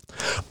me.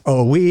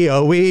 Oh wee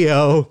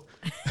oh.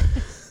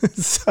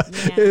 So,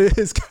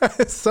 it's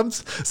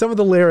some of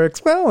the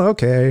lyrics. Well,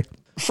 okay.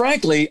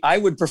 Frankly, I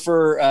would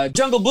prefer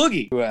Jungle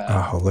Boogie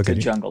Look to at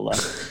you. Jungle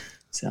Love.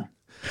 So,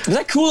 is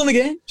that cool in the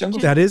game?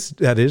 Jungle That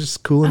is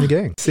cool in the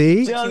game.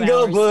 See?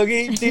 Jungle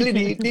Boogie.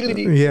 Diddly-dee,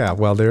 diddly-dee. Yeah,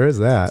 well, there is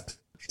that.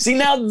 See,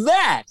 now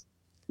that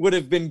would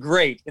have been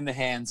great in the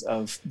hands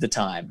of the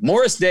Time.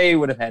 Morris Day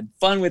would have had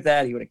fun with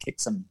that. He would have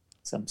kicked some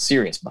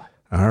serious butt.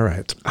 All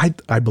right.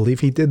 I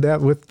believe he did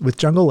that with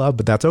Jungle Love,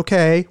 but that's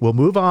okay. We'll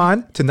move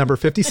on to number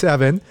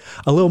 57.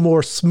 A little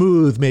more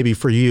smooth maybe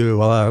for you.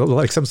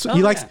 Like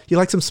you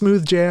like some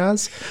smooth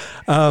jazz?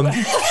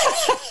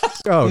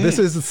 This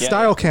is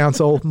Style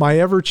Council, My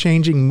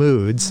Ever-Changing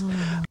Moods.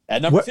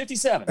 At number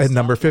 57. At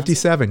number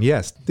 57,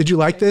 yes. Did you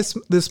like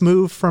this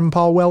move from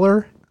Paul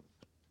Weller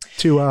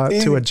to a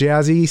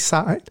jazzy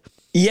side?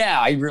 Yeah,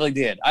 I really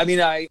did. I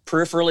mean, I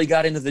peripherally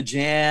got into the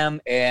jam,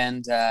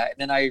 and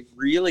then I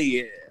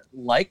really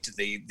liked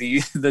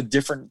the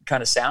different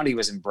kind of sound he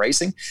was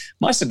embracing.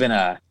 Must have been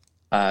a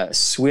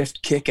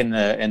swift kick in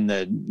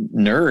the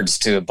nerds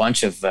to a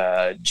bunch of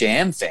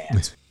jam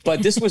fans.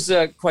 But this was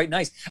quite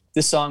nice.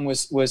 This song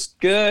was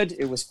good.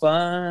 It was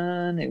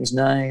fun. It was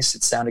nice.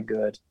 It sounded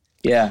good.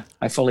 Yeah,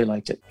 I fully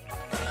liked it.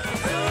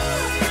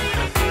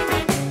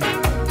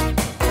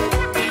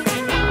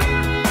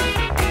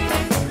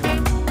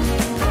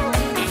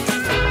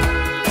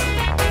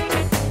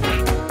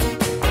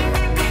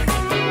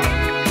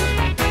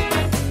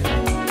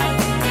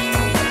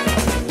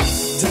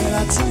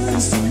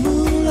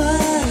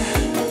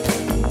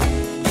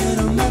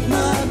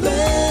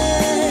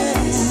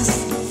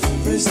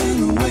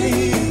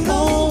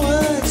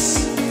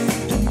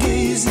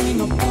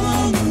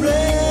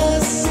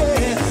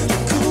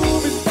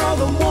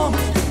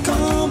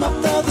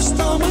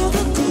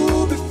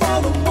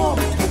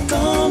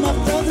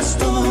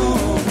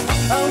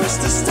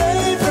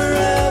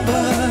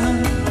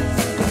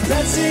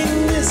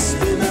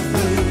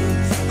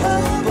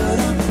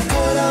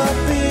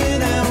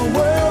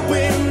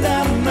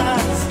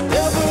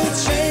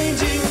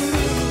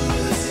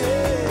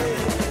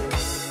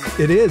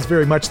 It is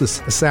very much the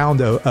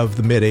sound of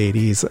the mid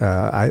 80s.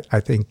 I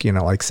think,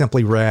 like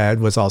Simply Red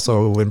was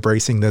also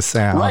embracing this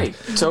sound. Right.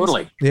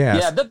 Totally. Yeah.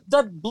 Yeah.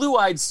 That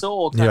Blue-Eyed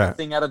Soul kind of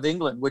thing out of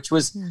England, which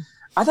was,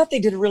 I thought they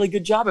did a really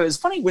good job. It was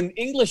funny when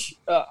English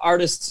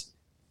artists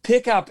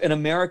pick up an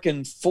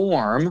American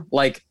form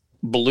like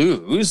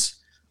blues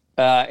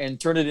and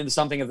turn it into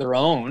something of their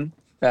own.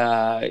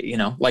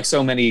 Like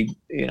so many,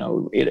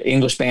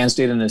 English bands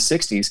did in the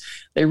 60s.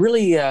 They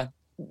really,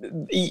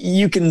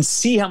 you can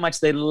see how much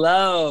they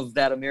love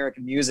that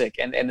American music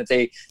and that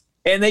they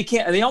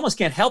almost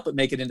can't help but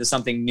make it into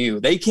something new.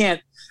 They can't.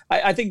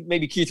 I think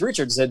maybe Keith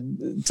Richards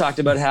had talked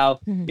about how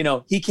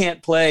he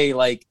can't play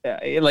like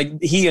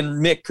he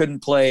and Mick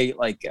couldn't play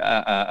like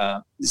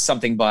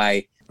something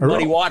by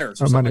Muddy Waters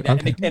or something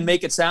like that, and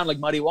make it sound like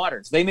Muddy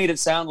Waters. They made it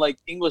sound like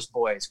English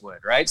boys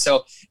would, right?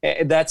 So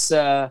that's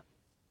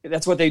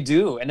what they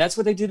do, and that's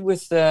what they did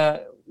with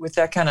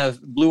that kind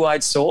of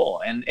Blue-Eyed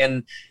Soul,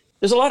 and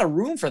there's a lot of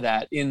room for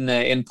that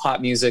in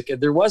pop music.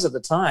 There was at the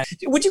time.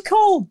 Would you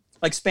call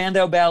like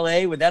Spandau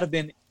Ballet? Would that have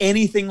been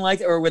anything like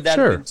that, or would that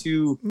have been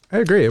too? I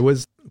agree. It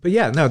was, but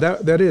yeah, no,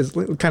 that is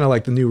kind of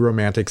like the new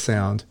romantic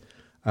sound.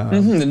 The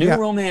new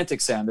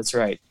romantic sound. That's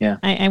right. Yeah.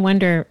 I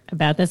wonder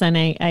about this, and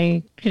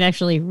I could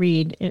actually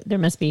read. There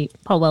must be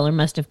Paul Weller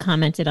must have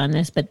commented on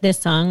this, but this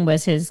song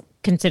was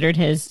considered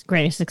his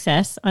greatest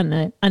success on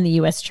the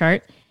U.S.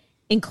 chart,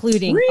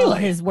 including all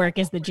his work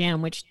as the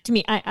Jam. Which to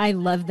me, I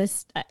love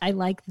this. I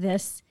like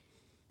this.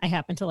 I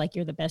happen to like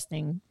You're the Best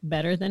Thing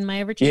better than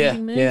My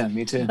Ever-Changing Mood. Yeah,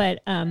 me too.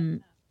 But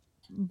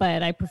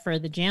I prefer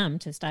the Jam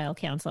to Style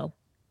Council.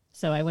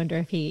 So I wonder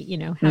if he,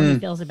 how he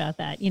feels about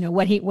that.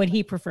 What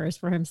he prefers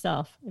for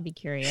himself. I'd be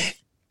curious.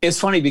 It's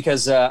funny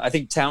because I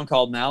think Town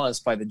Called Malice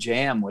by the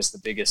Jam was the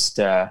biggest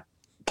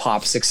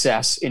pop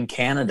success in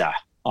Canada.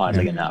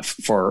 oddly enough,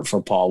 for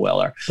Paul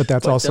Weller. But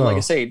that's also, like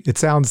I say,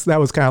 that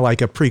was kind of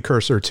like a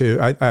precursor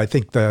to, I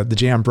think the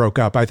Jam broke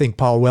up. I think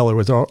Paul Weller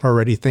was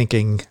already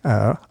thinking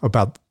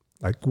about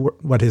like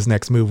what his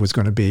next move was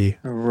going to be.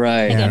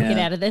 Right. I gotta get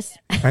out of this.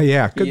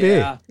 Could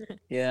be.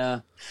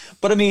 Yeah.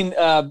 But I mean,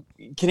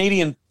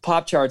 Canadian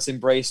pop charts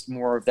embraced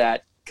more of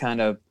that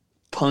kind of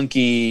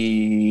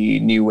punky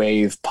new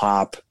wave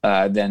pop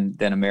than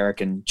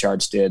American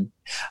charts did.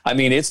 I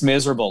mean, it's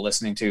miserable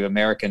listening to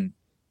American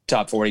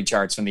top 40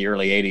 charts from the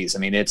early 80s. I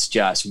mean, it's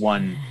just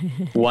one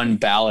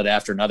ballad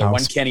after another.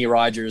 One Kenny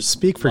Rogers,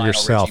 speak for Lionel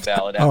yourself. Richie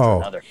ballad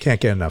after another.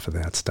 Can't get enough of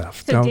that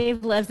stuff. So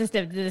Dave loves this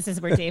stuff. This is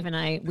where Dave and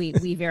I we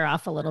veer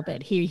off a little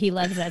bit. He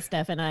loves that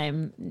stuff, and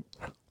I'm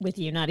with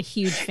you, not a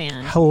huge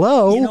fan.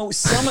 Hello. You know,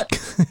 some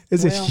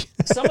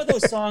of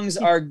those songs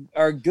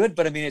are good,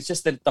 but I mean, it's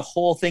just that the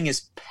whole thing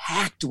is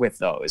packed with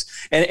those,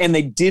 and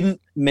they didn't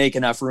make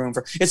enough room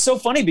for. It's so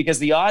funny because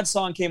the odd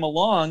song came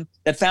along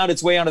that found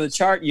its way onto the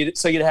chart.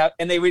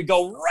 And they would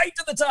go right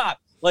to the top,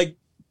 like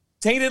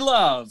Tainted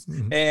Love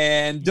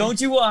and Don't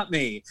You Want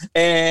Me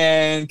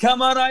and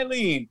Come On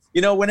Eileen.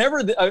 You know, whenever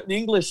an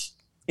English,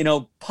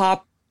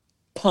 pop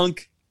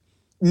punk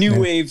new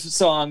wave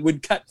song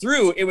would cut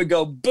through, it would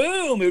go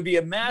boom. It would be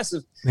a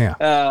massive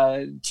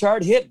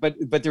chart hit,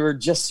 but there were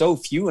just so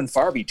few and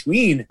far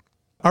between.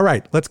 All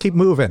right, let's keep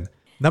moving.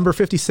 Number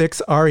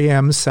 56,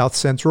 REM's South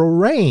Central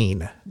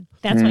Rain.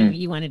 That's why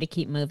you wanted to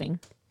keep moving.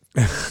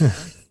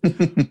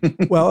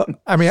 Well,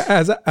 I mean,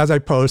 as I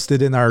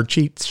posted in our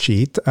cheat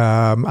sheet,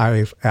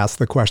 I've asked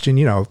the question,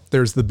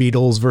 there's the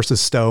Beatles versus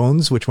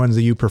Stones. Which ones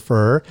do you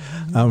prefer?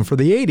 For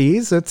the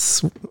 80s,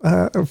 it's,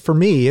 for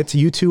me, it's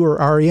U2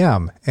 or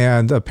REM.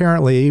 And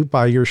apparently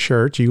by your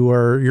shirt,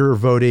 you're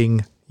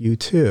voting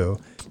U2.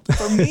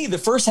 For me, the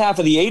first half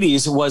of the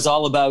 80s was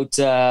all about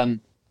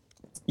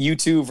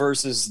U2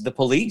 versus the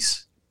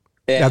Police.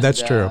 And, yeah,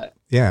 that's true.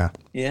 Yeah.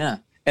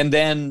 And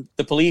then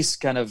the Police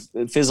kind of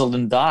fizzled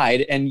and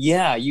died. And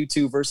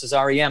U2 versus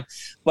REM.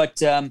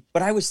 But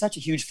I was such a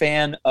huge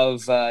fan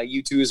of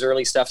U2's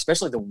early stuff,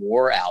 especially the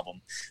War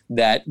album,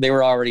 that they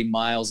were already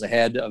miles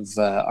ahead of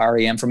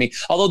REM for me.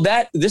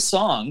 Although this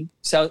song,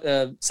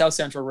 South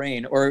Central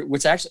Rain, or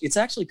it's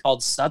actually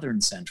called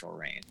Southern Central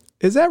Rain.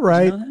 Is that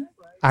right? Did you know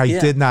that? I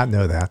did not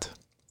know that.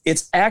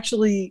 It's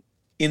actually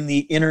in the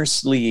inner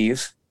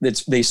sleeve.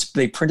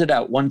 They printed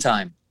out one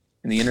time.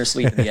 In the inner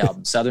sleeve of the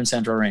album, Southern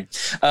Central Rain.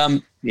 There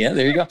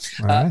you go.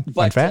 All right.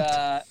 Fun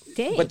fact.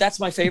 But that's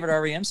my favorite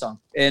REM song,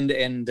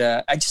 and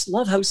I just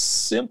love how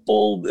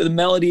simple the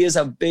melody is,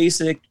 how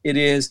basic it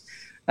is.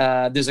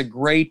 There's a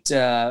great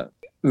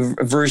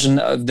version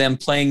of them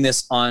playing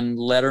this on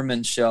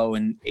Letterman's show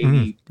in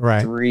 '83,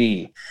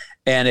 right.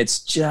 And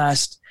it's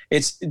just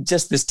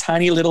this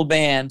tiny little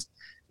band,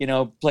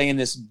 playing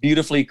this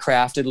beautifully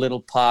crafted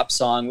little pop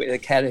song.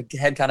 It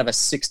had kind of a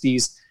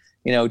 '60s.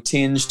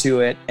 Tinge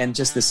to it, and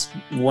just this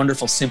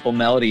wonderful, simple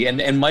melody.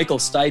 And Michael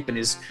Stipe in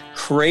his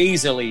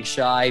crazily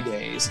shy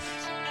days.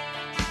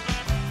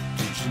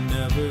 Did you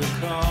never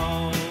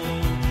call?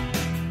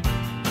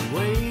 I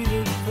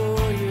waited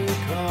for your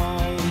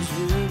calls.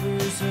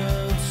 Rivers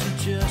of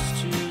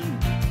suggestion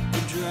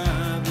were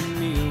driving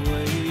me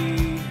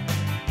away.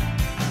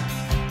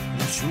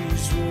 The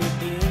trees were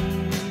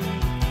bent,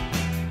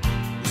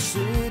 the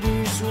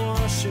cities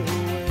wash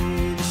away.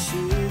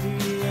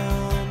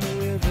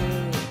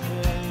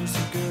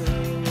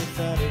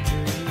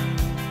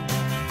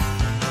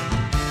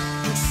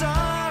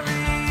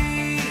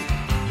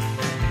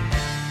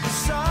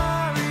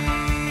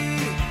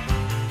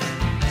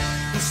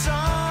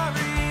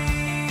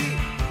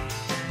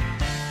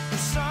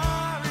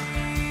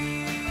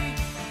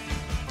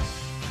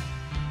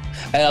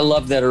 I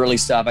love that early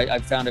stuff. I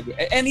found it,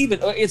 and even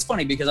it's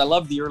funny because I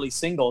love the early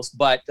singles,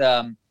 but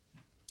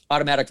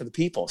 "Automatic for the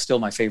People" still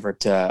my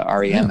favorite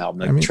REM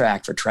album,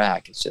 track for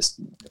track. It's just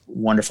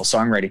wonderful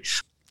songwriting.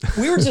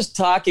 We were just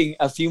talking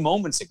a few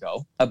moments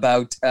ago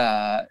about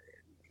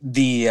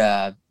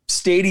the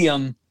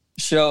stadium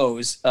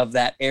shows of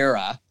that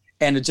era,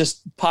 and it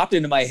just popped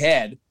into my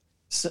head.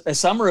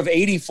 Summer of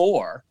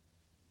 '84,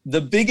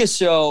 the biggest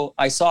show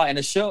I saw in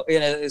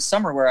a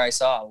summer where I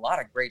saw a lot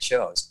of great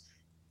shows,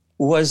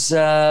 was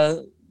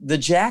the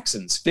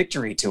Jacksons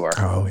Victory Tour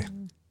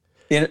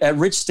at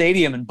Rich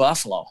Stadium in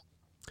Buffalo.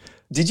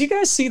 Did you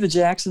guys see the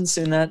Jacksons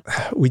in that?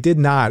 We did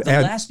not. The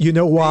last you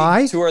know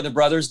why? Tour the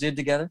brothers did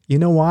together? You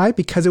know why?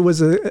 Because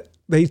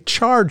they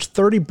charged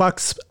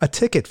 $30 a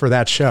ticket for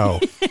that show.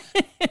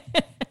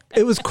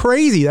 It was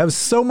crazy. That was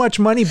so much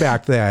money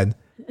back then.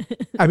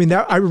 I mean,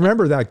 I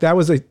remember that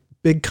was a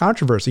big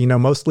controversy.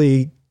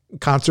 Mostly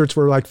concerts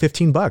were like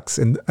 $15,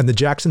 and the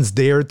Jacksons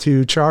dared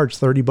to charge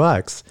 $30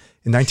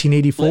 in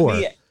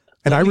 1984.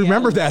 And I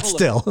remember that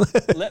still.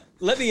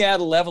 Let me add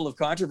a level of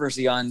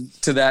controversy on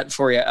to that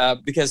for you,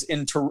 because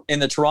in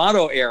the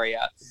Toronto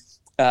area,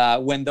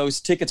 when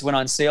those tickets went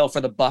on sale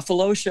for the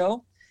Buffalo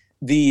show,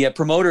 the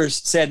promoters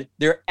said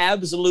there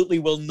absolutely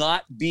will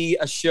not be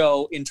a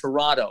show in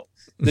Toronto.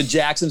 The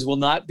Jacksons will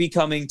not be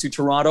coming to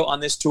Toronto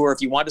on this tour.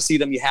 If you want to see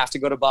them, you have to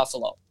go to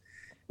Buffalo,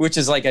 which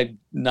is like a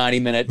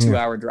 90-minute,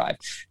 2-hour drive.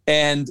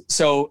 And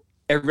so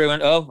everybody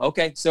went, oh,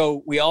 okay.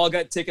 So we all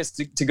got tickets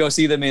to go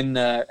see them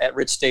at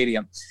Rich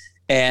Stadium.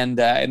 And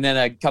then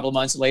a couple of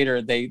months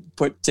later, they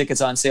put tickets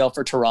on sale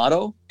for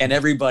Toronto, and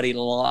everybody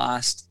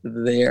lost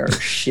their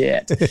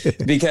shit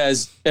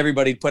because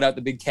everybody put out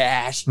the big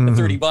cash, the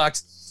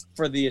 $30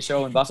 for the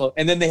show in Buffalo.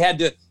 And then they had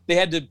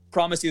to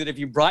promise you that if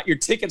you brought your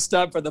ticket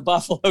stub for the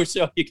Buffalo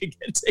show, you could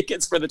get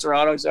tickets for the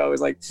Toronto show. It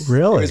was like,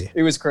 really?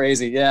 It was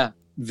crazy. Yeah.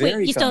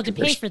 Wait, you still had to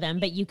pay for them,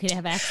 but you could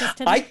have access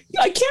to them? I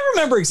can't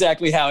remember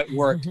exactly how it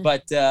worked,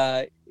 but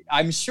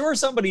I'm sure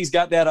somebody's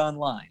got that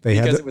online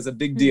because it was a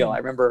big deal. I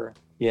remember,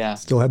 yeah.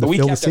 Still had to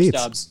fill the seats. We kept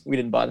our stubs. We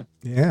didn't bother.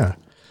 Yeah.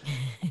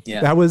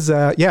 That was,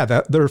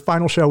 their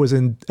final show was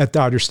at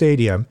Dodger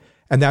Stadium,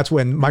 and that's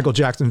when Michael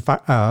Jackson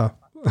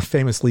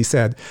famously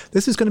said,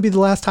 "This is going to be the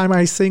last time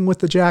I sing with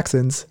the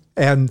Jacksons."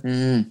 And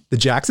the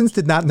Jacksons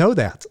did not know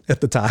that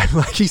at the time.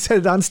 Like, he said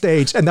it on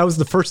stage, and that was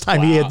the first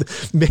time he had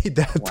made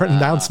that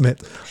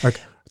announcement. Like,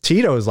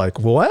 Tito was like,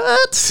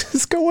 "What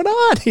is going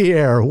on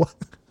here?"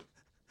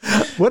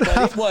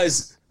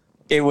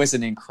 It was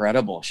an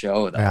incredible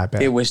show, though.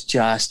 It was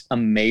just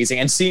amazing.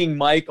 And seeing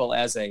Michael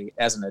as an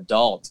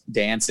adult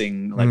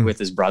dancing like with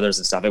his brothers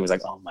and stuff, it was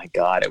like, oh my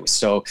God, it was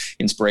so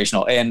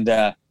inspirational.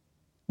 And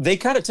they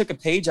kind of took a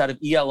page out of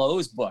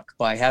ELO's book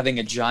by having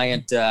a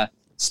giant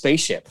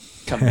spaceship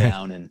come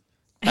down and,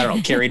 I don't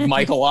know, carried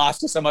Michael off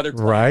to some other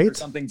planet or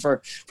something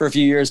for a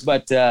few years.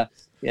 But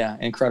yeah,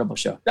 incredible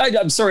show.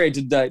 I'm sorry I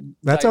did.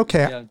 That's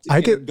okay.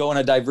 I could go in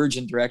a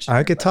divergent direction.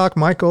 I could talk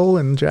Michael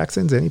and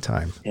Jacksons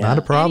anytime. Yeah. Not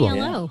a problem.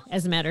 And ELO,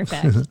 as a matter of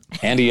fact.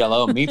 And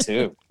ELO, me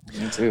too.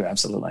 Me too,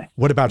 absolutely.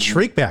 What about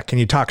Shriekback? Can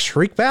you talk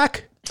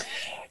Shriekback?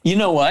 You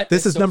know what?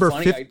 This is number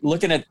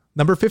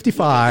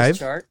 55.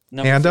 Chart,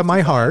 Hand on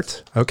My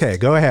Heart. Okay,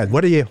 go ahead.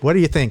 What are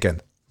you thinking?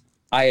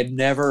 I had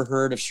never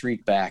heard of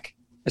Shriekback.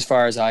 As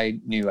far as I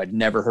knew, I'd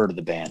never heard of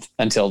the band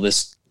until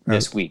this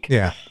week.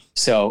 Yeah.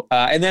 So,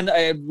 and then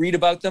I read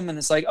about them, and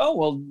it's like, oh,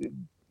 well,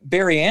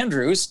 Barry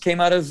Andrews came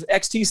out of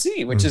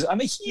XTC, which is, I'm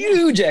a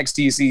huge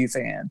XTC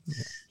fan.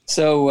 Yeah.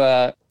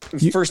 So,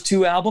 first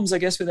 2 albums, I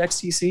guess, with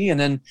XTC, and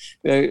then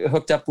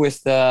hooked up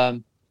with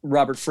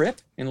Robert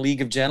Fripp in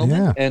League of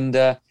Gentlemen, and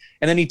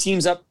then he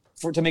teams up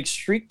to make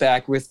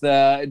Shriekback with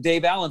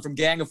Dave Allen from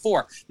Gang of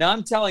Four. Now,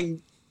 I'm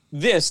telling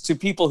this to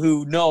people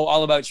who know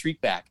all about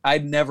Shriekback.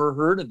 I'd never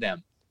heard of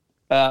them.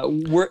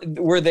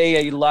 Were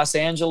they a Los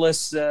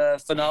Angeles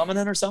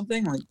phenomenon or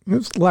something? It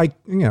was like,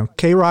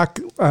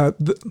 K-Rock,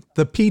 the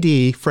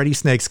PD, Freddie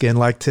Snakeskin,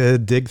 liked to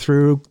dig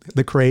through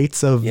the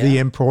crates of the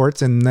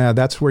imports, and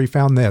that's where he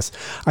found this.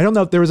 I don't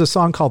know if there was a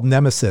song called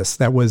Nemesis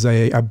that was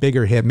a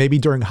bigger hit. Maybe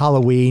during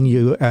Halloween,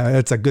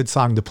 it's a good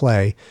song to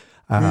play.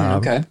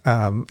 Okay.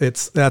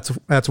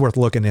 That's worth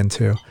looking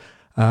into.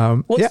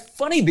 It's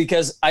funny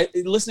because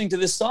listening to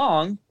this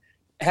song,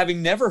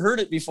 having never heard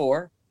it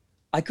before,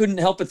 I couldn't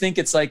help but think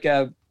it's like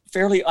a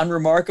fairly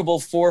unremarkable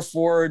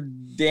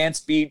 4/4 dance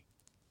beat,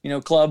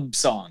 club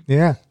song.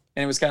 Yeah.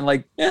 And it was kind of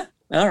like, yeah,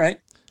 all right.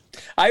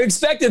 I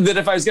expected that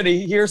if I was going to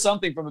hear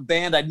something from a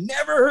band I'd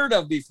never heard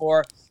of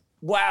before,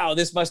 wow,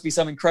 this must be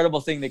some incredible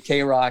thing that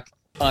K-Rock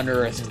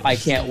unearthed. I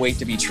can't wait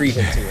to be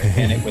treated to it.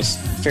 And it was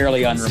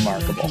fairly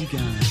unremarkable. There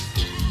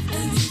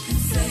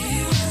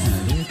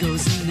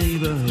goes the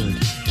neighborhood.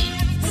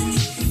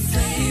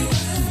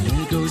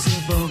 There goes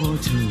the bubble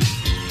too.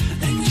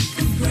 And you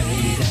can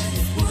pray that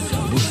it would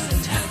or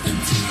wouldn't happen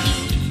to you.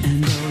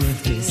 And all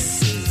of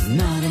this is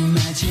not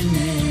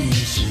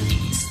imagination.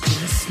 It's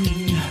just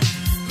me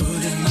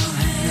putting my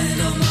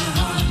hand on my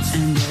heart.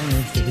 And all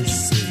of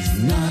this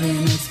is not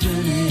an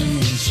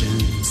explanation.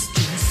 It's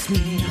just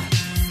me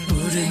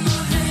putting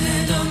my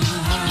hand on my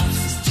heart.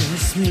 It's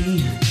just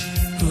me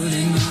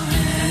putting my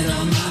hand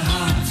on my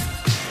heart.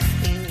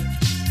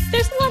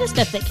 There's a lot of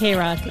stuff that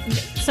K-Rock,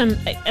 some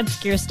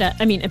obscure stuff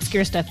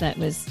that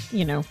was,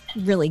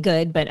 really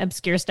good, but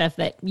obscure stuff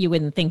that you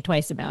wouldn't think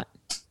twice about.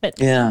 But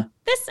yeah,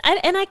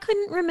 I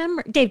couldn't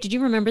remember. Dave, did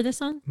you remember this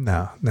song?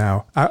 No.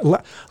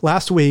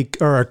 Last week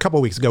or a couple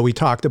of weeks ago, we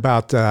talked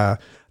about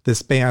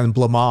this band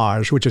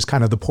Blamage, which is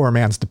kind of the poor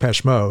man's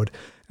Depeche Mode.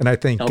 And I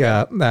think,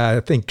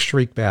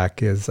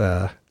 Shriekback is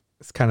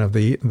kind of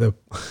the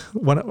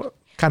one.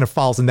 Kind of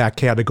falls in that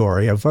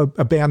category of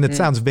a band that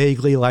sounds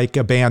vaguely like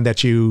a band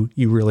that you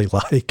really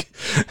like.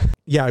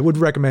 Yeah, I would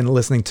recommend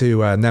listening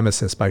to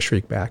Nemesis by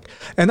Shriekback.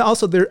 And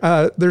also,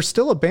 there's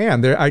still a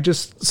band there. I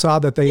just saw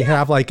that they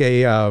have like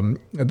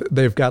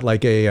they've got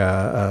like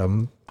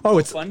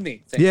it's Fund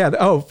Me thing. Yeah.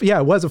 Oh, yeah.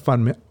 It was a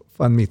Fund Me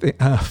thing.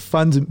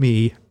 Fund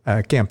Me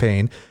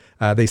campaign.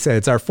 They said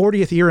it's our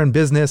 40th year in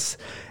business,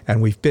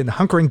 and we've been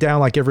hunkering down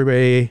like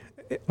everybody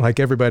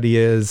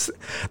is.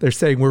 They're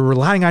saying we're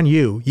relying on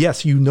you,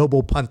 yes, you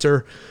noble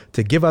punter,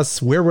 to give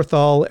us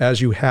wherewithal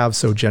as you have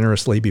so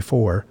generously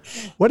before.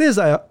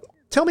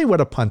 Tell me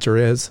what a punter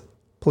is,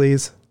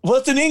 please. Well,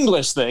 it's an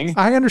English thing.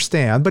 I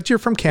understand, but you're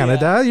from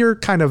Canada. Yeah. You're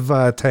kind of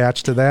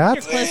attached to that.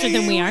 You're closer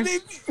than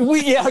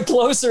we are.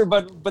 Closer,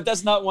 but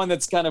that's not one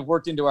that's kind of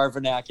worked into our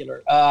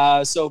vernacular.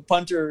 So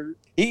punter,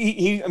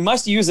 he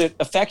must use it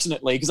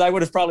affectionately, because I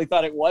would have probably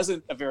thought it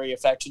wasn't a very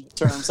affectionate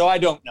term. So I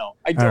don't know.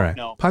 I don't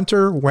know.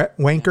 Punter,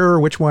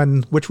 wanker,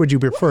 which would you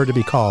prefer to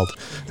be called?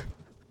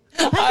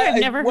 Punter, I've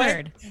never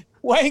heard.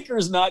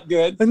 Wanker's not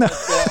good. No.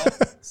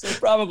 So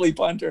probably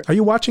punter. Are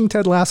you watching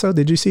Ted Lasso?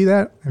 Did you see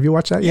that? Have you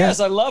watched that yet? Yes,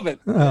 I love it.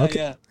 Oh,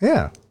 okay.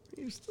 Yeah.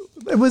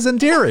 It was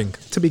endearing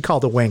to be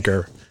called a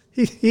wanker.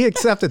 He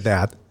accepted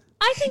that.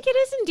 I think it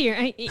is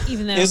endearing,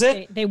 even though is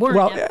it? They weren't.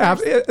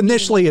 Well,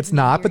 initially it's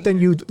not, but then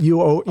you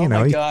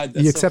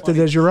accept it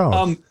as your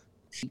own.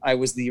 I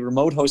was the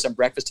remote host on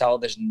Breakfast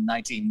Television in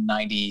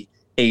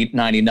 1998,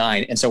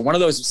 99. And so one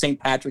of those St.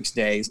 Patrick's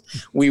days,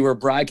 we were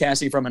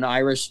broadcasting from an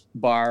Irish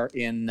bar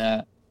in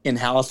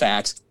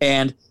Halifax.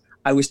 And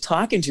I was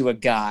talking to a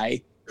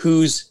guy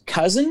whose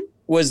cousin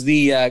was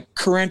the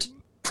current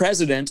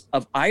president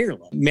of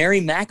Ireland, Mary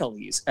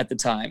McAleese at the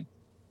time.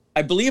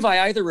 I believe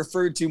I either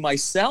referred to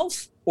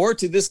myself or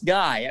to this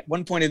guy at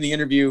one point in the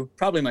interview,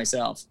 probably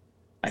myself,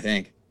 I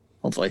think,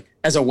 hopefully,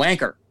 as a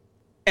wanker.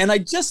 And I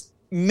just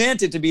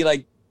meant it to be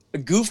like a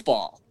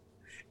goofball.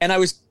 And I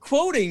was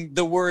quoting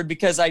the word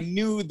because I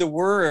knew the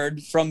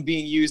word from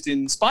being used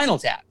in Spinal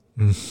Tap.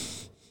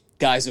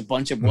 Guys, a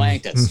bunch of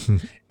blankets.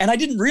 And I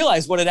didn't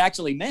realize what it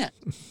actually meant.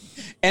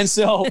 And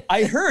so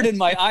I heard in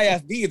my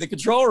IFB, the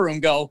control room,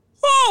 go,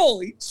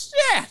 holy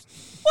shit,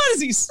 what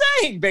is he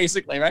saying,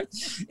 basically, right?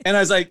 And I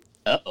was like,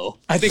 uh-oh,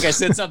 I think I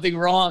said something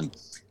wrong.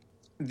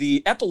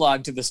 The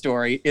epilogue to the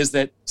story is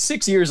that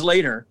 6 years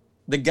later,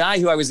 the guy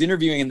who I was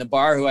interviewing in the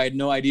bar, who I had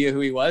no idea who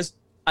he was,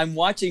 I'm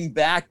watching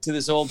back to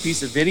this old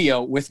piece of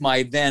video with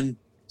my then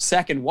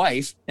second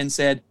wife and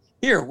said,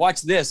 here,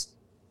 watch this.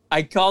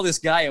 I call this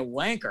guy a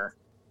wanker.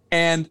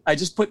 And I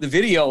just put the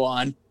video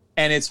on,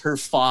 and it's her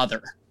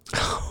father.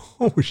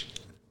 Oh,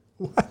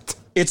 what?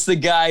 It's the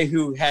guy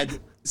who had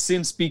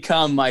since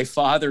become my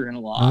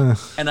father-in-law,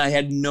 and I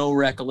had no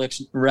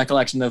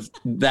recollection of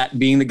that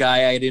being the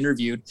guy I had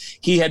interviewed.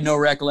 He had no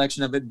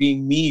recollection of it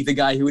being me, the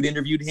guy who had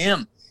interviewed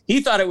him.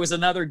 He thought it was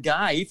another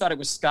guy. He thought it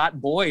was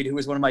Scott Boyd, who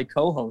was one of my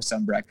co-hosts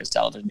on Breakfast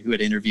Television, who had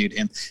interviewed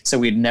him. So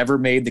we had never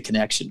made the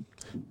connection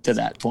to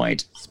that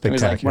point. It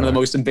was like one of the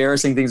most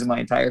embarrassing things in my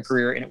entire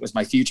career, and it was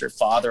my future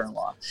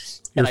father-in-law.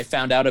 And I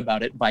found out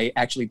about it by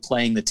actually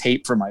playing the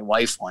tape for my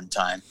wife one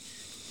time,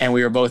 and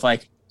we were both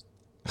like,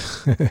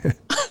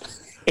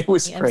 it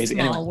was crazy.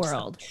 Small anyway,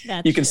 world.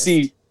 You can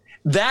see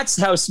that's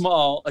how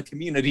small a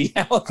community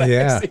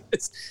Halifax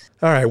is.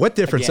 All right. What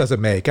difference does it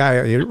make?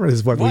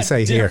 Is what we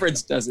say here. What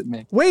difference does it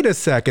make? Wait a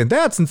second.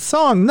 That's in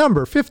song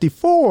number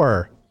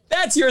 54.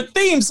 That's your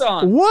theme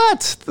song.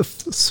 What? The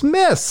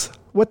Smiths.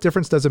 What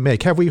difference does it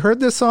make? Have we heard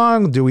this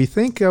song? Do we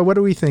think? What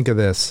do we think of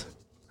this?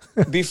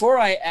 Before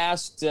I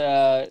asked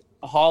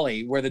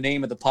Holly where the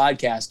name of the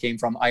podcast came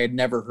from, I had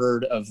never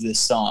heard of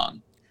this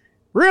song.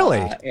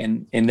 Really?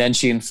 And then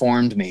she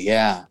informed me.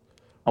 Yeah,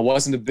 I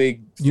wasn't a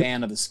big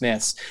fan of the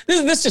Smiths.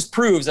 This just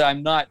proves that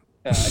I'm not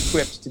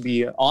equipped to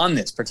be on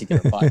this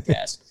particular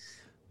podcast.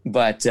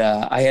 But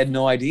I had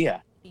no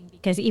idea.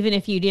 Because even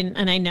if you didn't,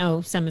 and I know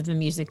some of the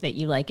music that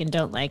you like and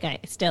don't like,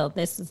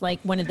 this is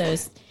like one of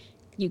those,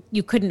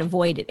 you couldn't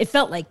avoid it. It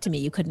felt like to me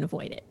you couldn't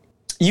avoid it.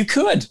 You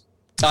could.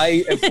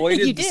 I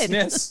avoided the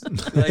Smiths.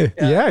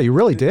 Yeah, you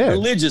really did.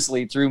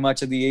 Religiously through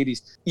much of the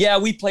 80s. Yeah,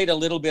 we played a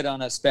little bit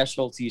on a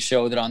specialty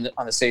show that on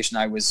the station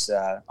I was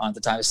on at the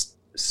time,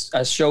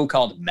 a show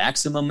called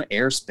Maximum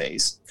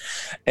Airspace.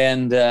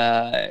 And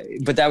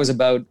but that was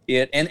about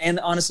it. And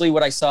honestly,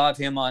 what I saw of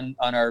him on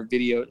our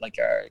video, like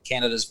our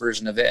Canada's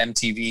version of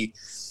MTV,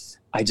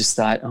 I just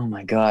thought, oh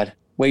my God,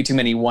 way too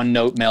many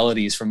one-note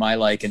melodies for my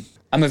liking.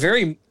 I'm a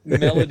very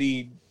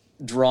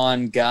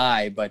melody-drawn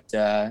guy,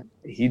 but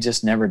he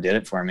just never did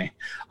it for me.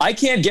 I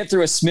can't get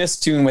through a Smiths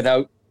tune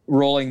without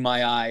rolling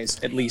my eyes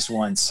at least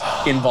once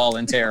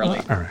involuntarily.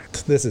 All right,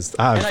 this is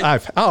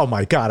oh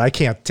my God, I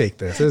can't take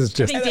this. This is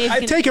just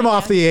take him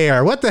off the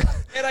air. What the?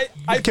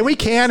 Can we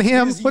can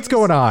him? What's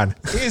going on?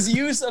 His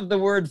use of the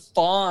word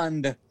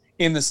fond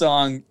in the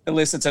song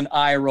elicits an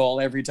eye roll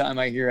every time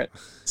I hear it.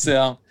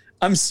 So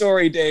I'm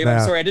sorry, Dave.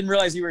 I'm sorry. I didn't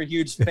realize you were a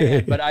huge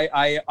fan, but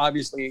I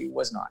obviously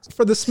was not.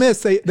 For the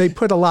Smiths, they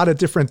put a lot of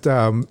different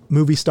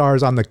movie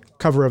stars on the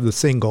cover of the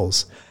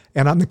singles.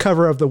 And on the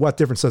cover of the What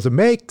Difference Does It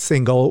Make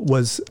single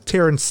was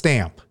Terrence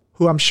Stamp,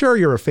 who I'm sure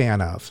you're a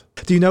fan of.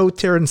 Do you know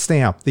Terrence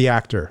Stamp, the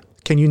actor?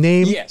 Can you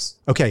name? Yes.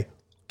 Okay.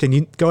 Can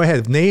you go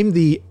ahead? Name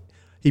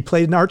he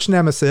played an arch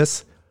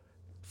nemesis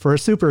for a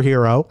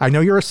superhero. I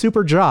know you're a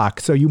super jock,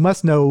 so you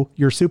must know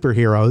your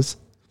superheroes.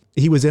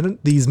 He was in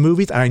these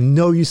movies, and I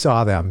know you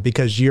saw them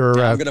because you're...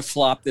 I'm going to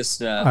flop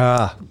this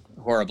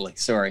horribly.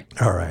 Sorry.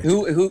 All right.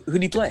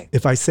 Who'd he play?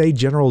 If I say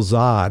General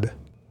Zod,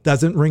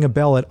 doesn't ring a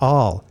bell at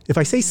all. If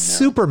I say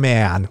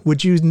Superman,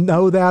 would you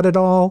know that at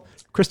all?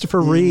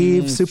 Christopher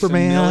Reeve,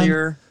 Superman?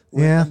 Familiar.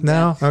 Yeah,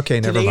 no,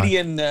 okay, never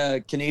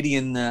mind.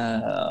 Canadian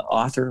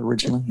author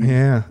originally.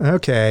 Yeah,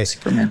 okay.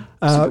 Superman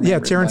yeah,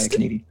 Terrence.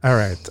 All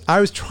right, I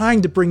was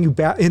trying to bring you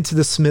back into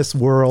the Smiths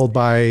world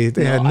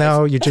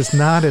no, you're just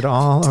not at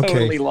all. Okay,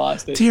 totally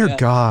lost it. Dear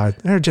God,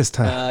 they're just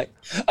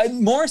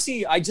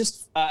Morrissey.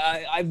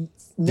 I've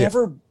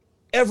never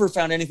ever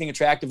found anything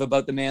attractive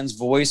about the man's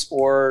voice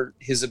or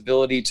his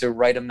ability to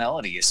write a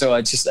melody. So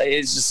it's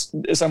just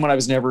someone I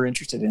was never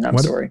interested in. I'm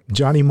sorry.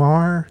 Johnny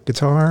Marr,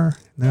 guitar?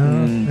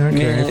 No?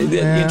 Okay.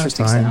 Yeah,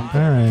 interesting fine. sound.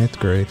 All right,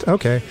 great.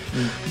 Okay.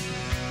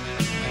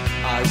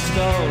 I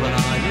stole and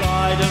I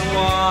lied and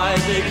why?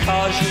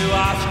 Because you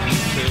asked me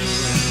to.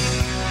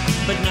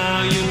 But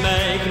now you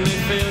make me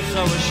feel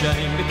so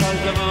ashamed because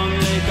I've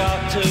only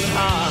got 2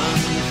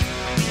 hands.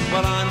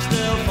 But I'm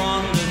still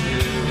fond of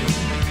you.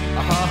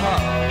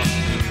 Oh.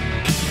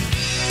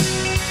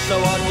 So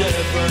what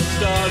difference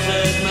does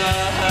it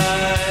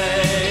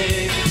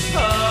make? Oh,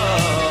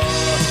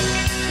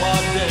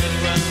 what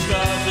difference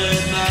does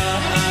it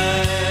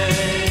make?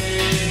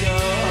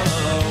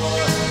 Oh,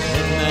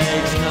 it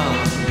makes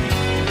none.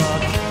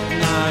 But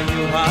now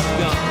you have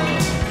gone,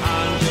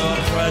 and your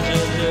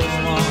prejudice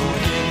won't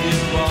keep you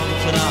warm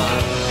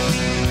tonight.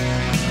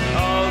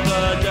 Oh,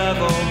 the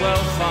devil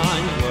will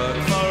find work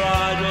for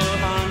idle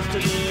hands to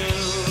do.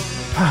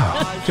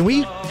 Wow.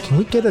 Can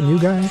we get a new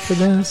guy for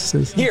this?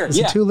 Is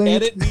it too late?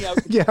 Edit me out.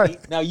 Yeah.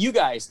 Now you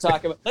guys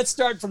talk about. Let's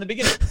start from the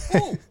beginning.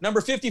 Ooh, number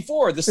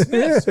 54, the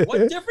Smiths.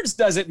 What difference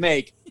does it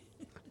make?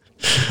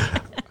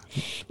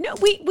 No,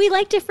 we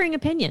like differing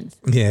opinions.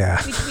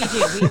 Yeah, we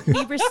do.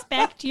 We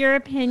respect your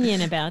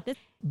opinion about this.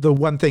 The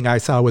one thing I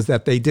saw was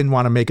that they didn't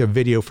want to make a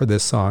video for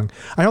this song.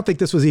 I don't think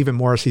this was even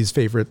Morrissey's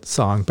favorite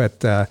song,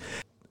 but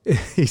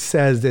he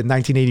says in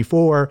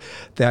 1984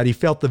 that he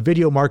felt the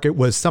video market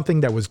was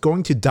something that was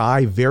going to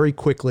die very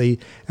quickly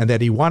and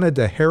that he wanted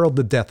to herald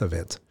the death of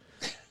it.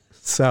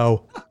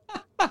 So,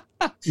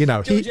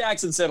 Joe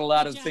Jackson said a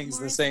lot of things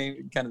the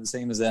same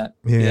as that.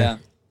 Yeah.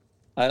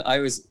 I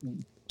was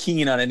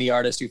keen on any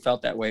artist who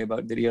felt that way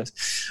about videos.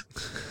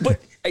 But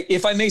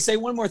if I may say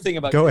one more thing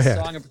about this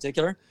song in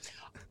particular,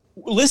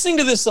 listening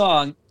to this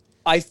song,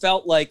 I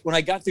felt like when I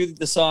got through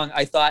the song,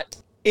 I thought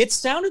it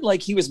sounded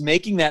like he was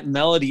making that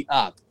melody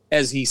up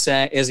as he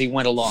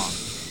went along,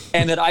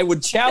 and that I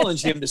would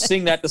challenge him to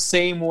sing that the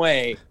same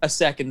way a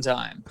second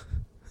time,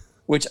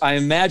 which I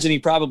imagine he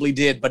probably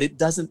did, but it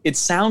doesn't. It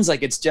sounds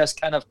like it's just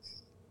kind of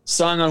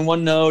sung on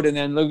one note, and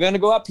then we're going to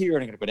go up here,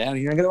 and I'm going to go down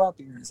here, and I'm going to go up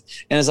here,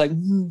 and it's like,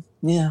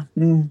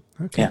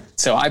 okay. Yeah.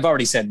 So I've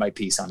already said my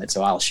piece on it,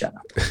 so I'll shut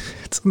up.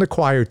 It's an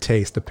acquired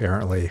taste,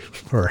 apparently.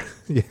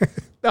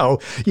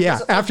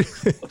 After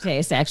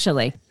taste,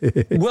 actually.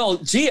 Well,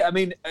 gee, I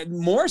mean,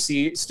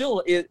 Morrissey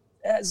still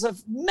has a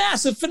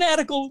massive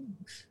fanatical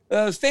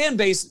fan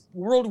base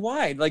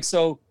worldwide. Like,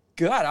 so,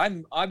 God,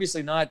 I'm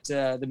obviously not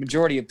the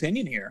majority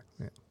opinion here.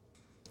 Yeah.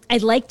 I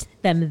liked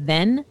them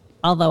then,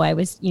 although I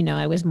was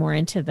more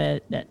into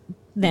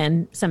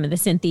than some of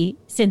the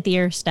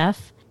synthier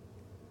stuff.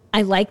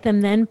 I liked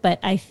them then, but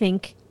I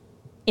think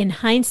in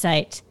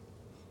hindsight,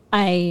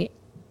 I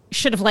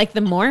should have liked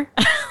them more.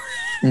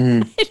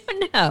 I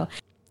don't know.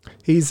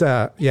 He's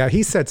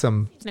said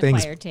some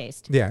things. Acquired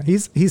taste. Yeah,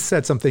 he's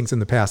said some things in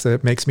the past that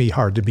it makes me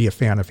hard to be a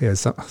fan of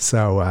his.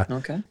 So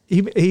okay.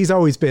 He's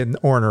always been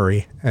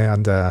ornery,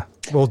 and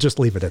we'll just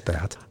leave it at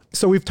that.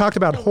 So we've talked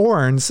about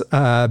horns.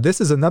 This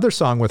is another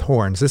song with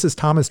horns. This is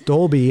Thomas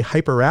Dolby,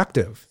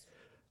 Hyperactive.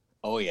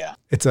 Oh yeah.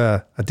 It's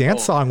a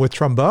dance song with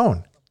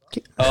trombone.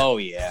 Oh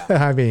yeah.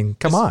 I mean,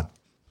 come on.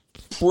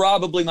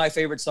 Probably my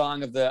favorite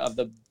song of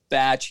the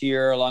batch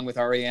here, along with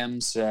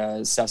REM's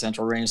Southern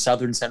Central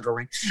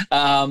Range.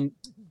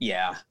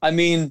 Yeah, I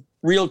mean,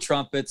 real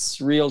trumpets,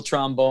 real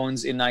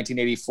trombones in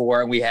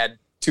 1984, and we had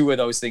 2 of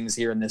those things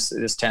here in this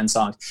 10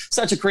 songs.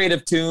 Such a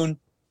creative tune,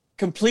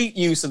 complete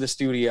use of the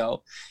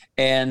studio,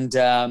 and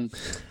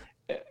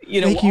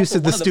make use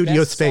of the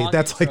studio space.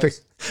 That's like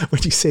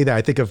when you say that,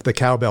 I think of the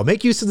cowbell.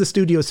 Make use of the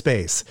studio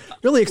space.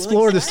 Really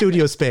explore the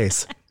studio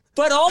space.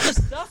 But all the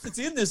stuff that's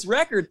in this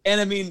record, and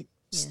I mean,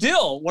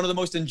 still one of the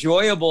most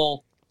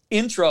enjoyable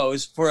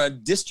intros for a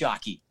disc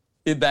jockey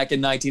back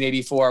in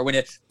 1984, when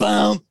it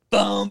boom,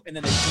 boom, and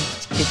then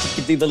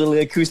the little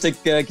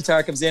acoustic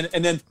guitar comes in,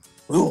 and then,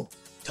 ooh,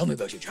 tell me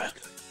about your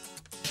childhood.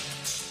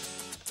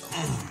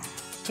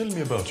 Tell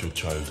me about your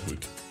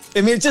childhood.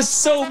 I mean, it's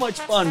just so much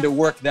fun to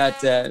work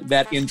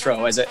that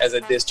intro as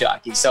a disc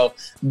jockey. So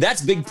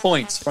that's big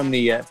points from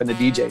the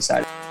DJ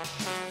side.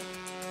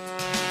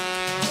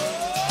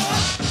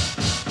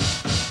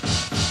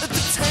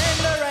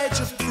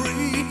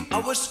 I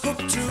was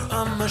hooked to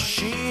a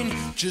machine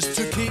just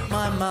to keep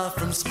my mouth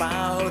from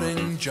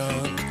spouting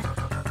junk.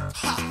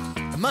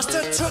 Ha! Must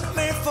have took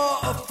me for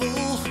a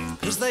fool,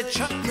 cause they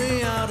chucked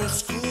me out of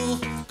school,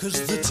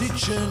 cause the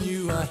teacher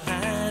knew I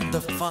had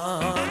the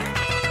fun.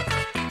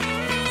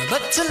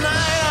 But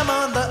tonight I'm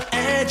on the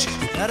edge,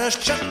 you better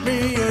shut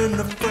me in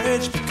the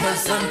fridge,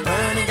 because I'm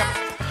burning up.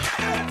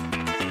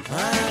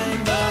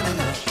 I'm burning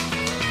up.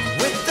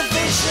 With the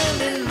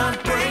vision in my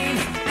brain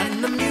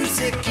and the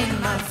music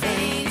in my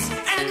veins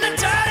and the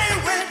dirty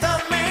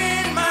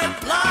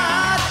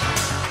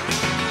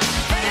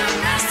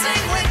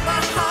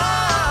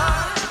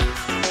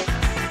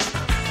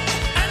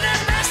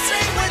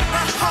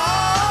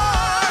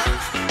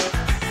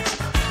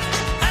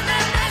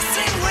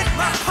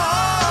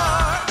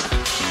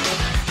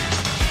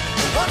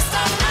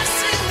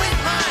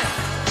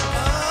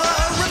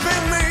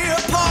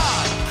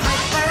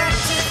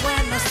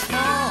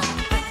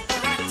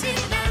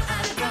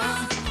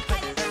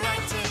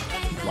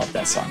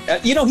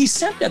He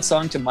sent that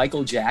song to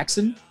Michael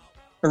Jackson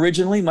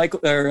originally,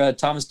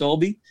 Thomas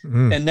Dolby,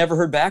 and never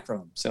heard back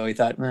from him. So he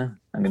thought, I'm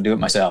going to do it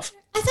myself.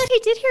 I thought he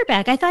did hear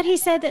back. I thought he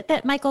said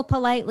that Michael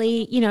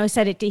politely,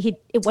 said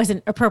it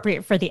wasn't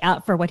appropriate for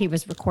what he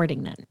was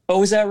recording then.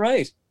 Oh, is that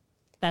right?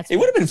 It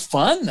would have been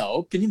fun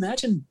though. Can you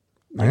imagine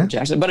Michael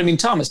Jackson? But I mean,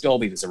 Thomas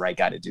Dolby was the right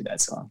guy to do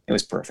that song. It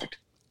was perfect.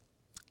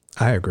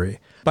 I agree.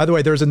 By the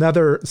way, there's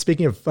another,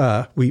 speaking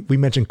of, we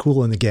mentioned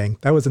Kool and the Gang.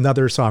 That was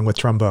another song with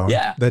trombone.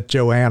 Yeah. That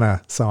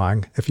Joanna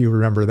song, if you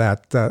remember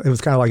that. It was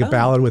kind of like a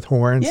ballad with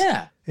horns.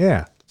 Yeah.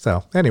 Yeah.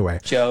 So anyway.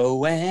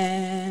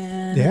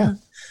 Joanna. Yeah.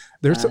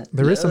 There is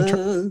some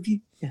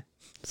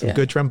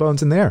good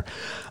trombones in there.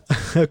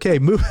 Okay.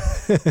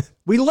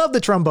 We love the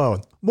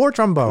trombone. More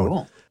trombone.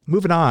 Cool.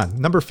 Moving on.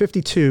 Number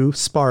 52,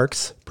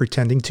 Sparks,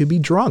 Pretending to be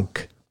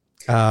Drunk.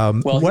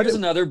 Here's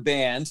another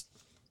band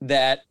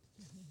that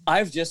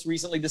I've just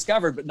recently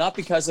discovered, but not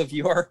because of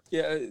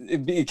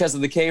because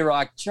of the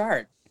K-Rock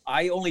chart.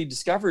 I only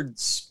discovered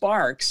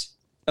Sparks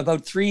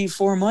about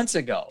 3-4 months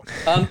ago.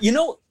 You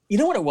know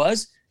what it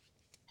was?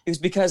 It was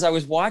because I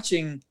was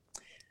watching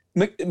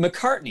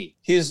McCartney.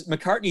 His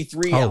McCartney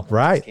 3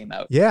 album came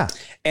out. Yeah.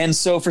 And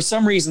so for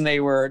some reason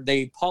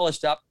they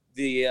polished up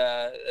the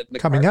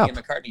McCartney and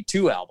McCartney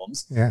 2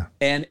 albums. Yeah.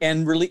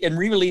 And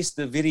re-released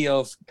the video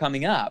of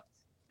Coming Up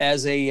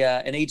as an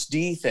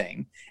HD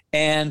thing.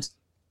 And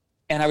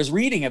I was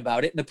reading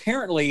about it, and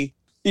apparently,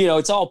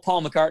 it's all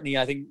Paul McCartney.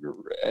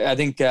 I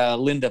think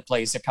Linda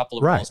plays a couple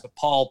of roles, but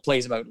Paul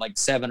plays about like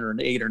 7 or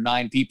 8 or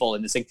 9 people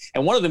in this thing.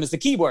 And one of them is the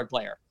keyboard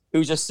player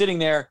who's just sitting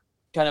there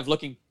kind of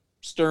looking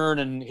stern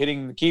and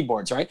hitting the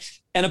keyboards, right?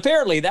 And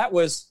apparently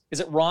is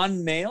it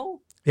Ron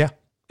Mayle? Yeah.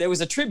 There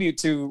was a tribute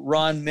to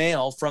Ron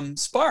Mayle from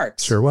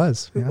Sparks. Sure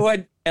was.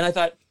 Yeah. And I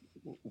thought,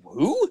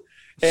 who?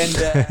 And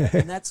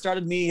that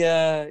started me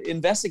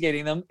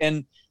investigating them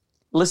and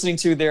listening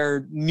to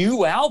their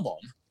new album,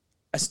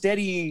 A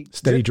Steady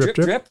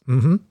Drip,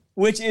 mm-hmm.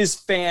 which is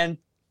fantastic.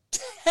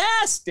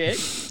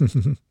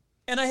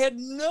 And I had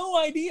no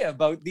idea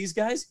about these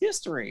guys'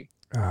 history.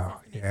 Oh,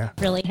 yeah.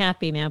 Really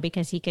happy now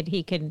because he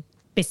could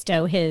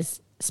bestow his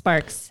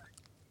Sparks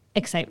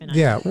excitement on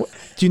Yeah. Do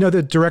you know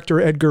the director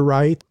Edgar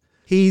Wright?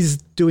 He's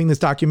doing this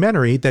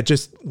documentary that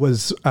just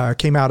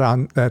came out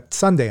at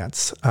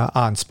Sundance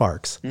on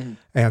Sparks. Mm-hmm.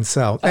 And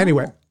so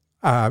anyway.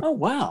 Oh,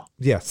 wow.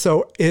 Yeah.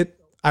 So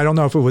I don't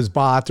know if it was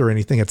bought or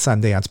anything at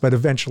Sundance, but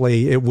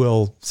eventually it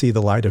will see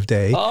the light of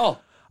day. Oh,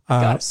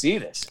 gotta see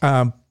this.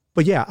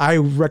 But yeah, I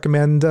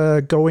recommend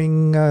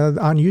going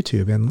on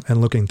YouTube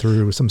and looking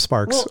through some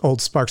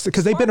old Sparks,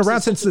 because they've been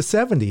around since the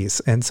 70s.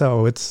 And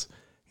so it's,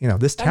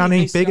 this town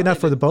ain't big enough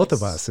for the both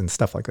of us and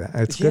stuff like that.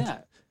 It's good.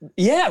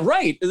 Yeah,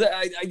 right.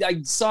 I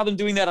saw them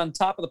doing that on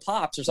Top of the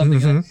Pops or something.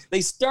 Mm-hmm.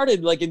 They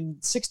started like in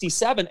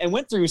 '67 and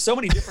went through so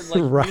many different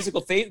musical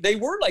phases. They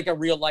were like a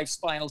real life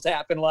Spinal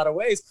Tap in a lot of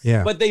ways.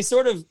 Yeah. But they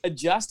sort of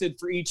adjusted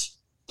for each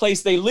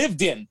place they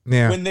lived in.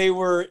 Yeah. When they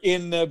were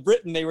in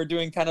Britain, they were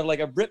doing kind of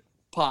like a Brit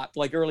pop,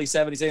 like early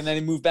 '70s, and then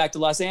they moved back to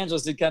Los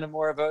Angeles, did kind of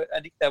more of a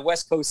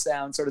West Coast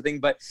sound sort of thing.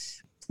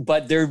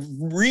 But they're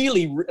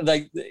really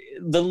like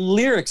the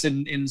lyrics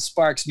in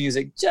Sparks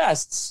music,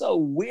 just so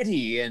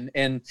witty and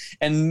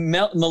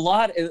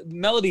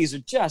melodies are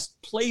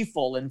just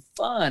playful and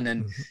fun.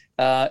 And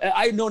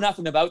I know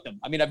nothing about them.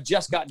 I mean, I've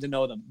just gotten to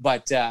know them,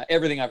 but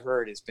everything I've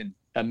heard has been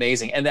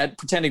amazing. And that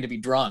Pretending to be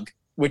Drunk,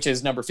 which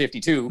is number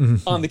 52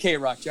 on the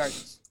K-Rock chart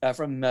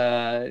from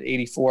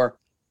 84.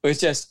 It's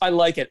just, I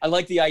like it. I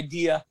like the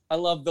idea. I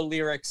love the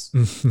lyrics.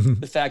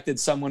 The fact that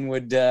someone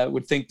would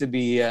think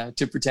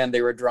to pretend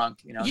they were drunk,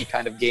 to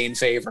kind of gain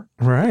favor.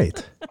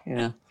 Right.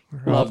 Yeah.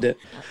 Loved it.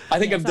 I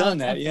think I've done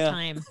that.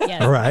 Yeah.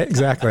 Yes. Right.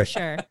 Exactly.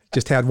 Sure.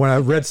 Just had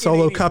a red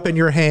Solo cup in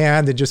your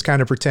hand and just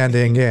kind of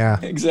pretending. Yeah.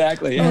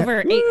 Exactly. Yeah.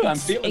 I'm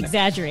feeling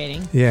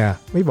exaggerating. Yeah.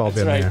 We've all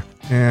been there.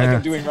 Yeah. Like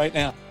I'm doing right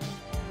now.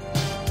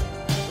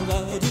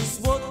 That is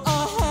what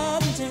I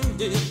had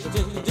intended,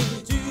 pretending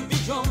to be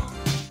drunk.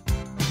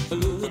 A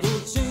little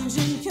change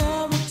in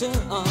character,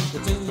 I'm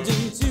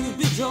pretending to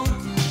be drunk.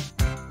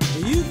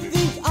 You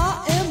think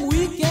I am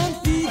weak and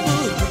feeble,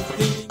 you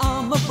think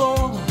I'm a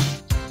bore.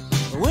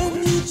 When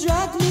you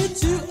drag me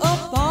to a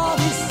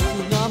party,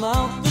 soon I'm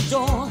out the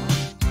door.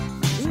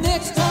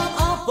 Next time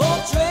I'll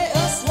portray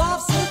a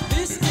suave,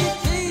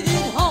 sophisticated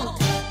hunk.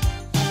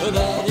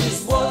 That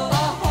is what I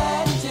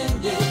had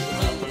intended,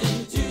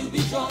 pretending to be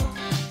drunk.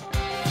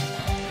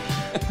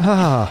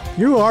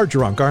 You are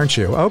drunk, aren't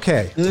you?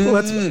 Okay.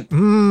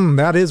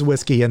 That is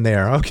whiskey in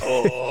there.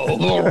 Okay.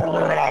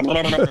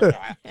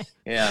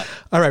 Yeah.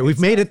 All right. We've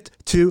made it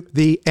to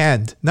the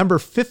end. Number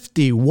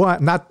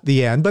 51, not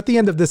the end, but the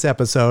end of this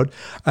episode.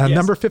 Yes.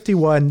 Number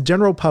 51,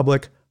 General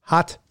Public,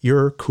 Hot,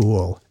 You're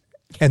Cool.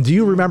 And do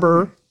you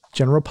remember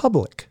General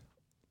Public?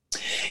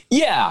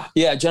 Yeah.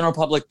 General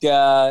Public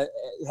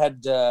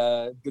had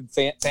good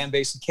fan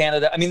base in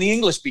Canada. I mean, the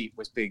English beat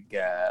was big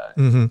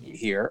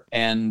here.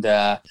 And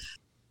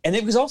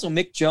it was also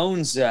Mick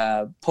Jones'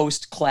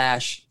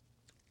 post-Clash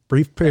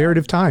brief period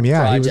of time.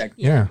 Yeah. Project.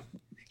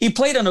 he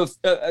played on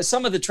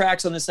some of the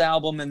tracks on this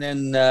album, and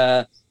then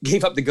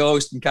gave up the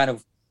ghost and kind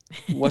of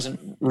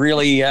wasn't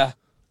really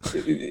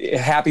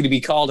happy to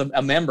be called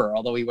a member,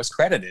 although he was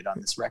credited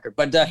on this record.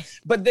 But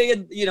they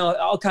had,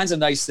 all kinds of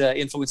nice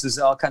influences,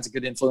 all kinds of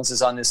good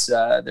influences on this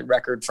the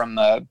record from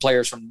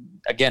players from,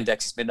 again,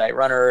 Dexys Midnight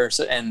Runners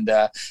and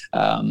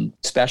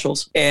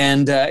Specials,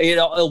 and it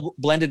all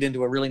blended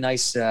into a really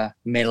nice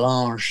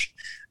melange.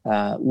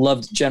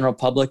 Loved General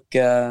Public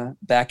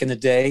back in the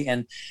day,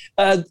 and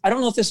I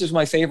don't know if this was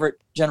my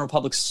favorite General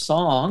Public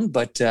song,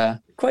 but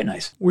quite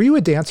nice. Were you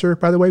a dancer,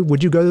 by the way?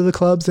 Would you go to the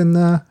clubs in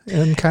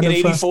kind of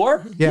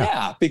 '84?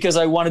 Yeah, because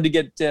I wanted to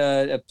get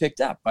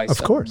picked up by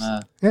some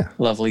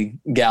lovely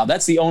gal.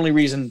 That's the only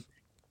reason.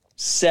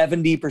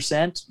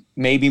 70%,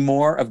 maybe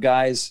more, of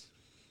guys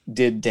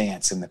did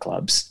dance in the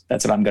clubs.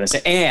 That's what I'm going to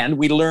say. And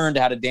we learned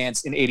how to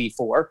dance in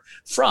 '84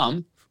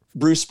 from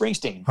Bruce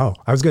Springsteen. Oh,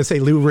 I was going to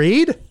say Lou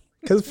Reed.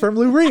 Because from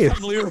Lou Reed.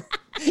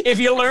 If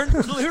you learned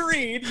from Lou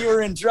Reed, you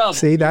were in trouble.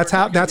 See, that's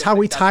how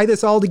we tie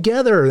this all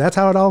together. That's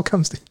how it all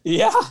comes to.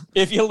 Yeah.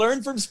 If you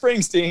learned from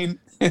Springsteen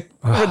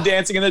from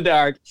Dancing in the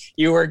Dark,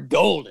 you were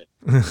golden.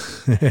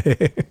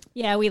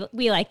 Yeah,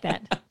 we like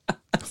that.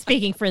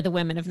 Speaking for the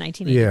women of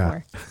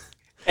 1984. Yeah.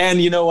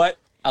 And you know what?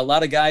 A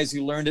lot of guys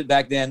who learned it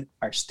back then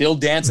are still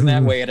dancing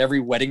that way at every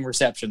wedding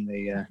reception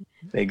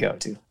they go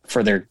to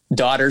for their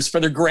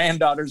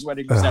granddaughters'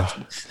 wedding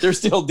reception. They're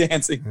still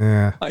dancing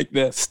like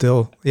this.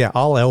 Still,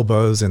 all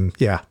elbows and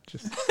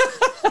just.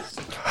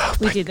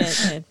 We do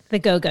the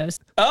go-go's.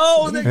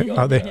 Oh,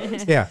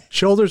 the go.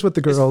 Shoulders with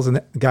the girls and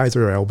the guys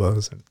are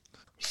elbows.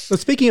 So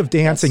speaking of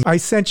dancing, I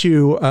sent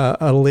you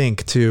a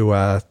link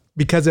to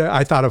because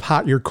I thought of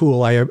Hot You're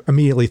Cool. I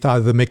immediately thought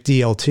of the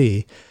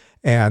McDLT.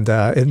 And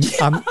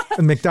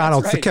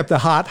McDonald's right. kept the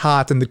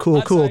hot and the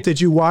cool. Right.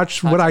 Did you watch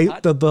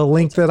the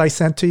link that I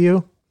sent to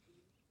you?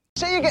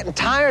 Say you're getting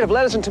tired of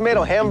lettuce and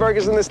tomato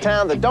hamburgers in this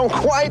town that don't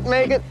quite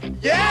make it?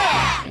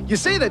 Yeah! You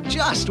say that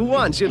just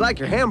once you'd like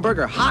your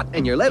hamburger hot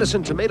and your lettuce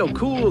and tomato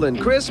cool and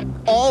crisp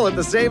all at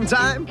the same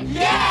time?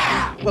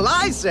 Yeah! Well,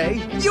 I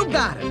say you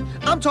got it.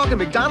 I'm talking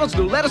McDonald's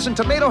new lettuce and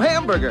tomato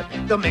hamburger,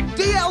 the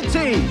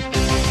McDLT.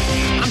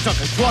 I'm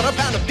talking quarter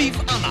pound of beef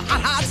on the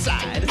hot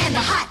side. And the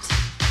hot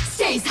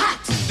stays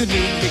hot. The new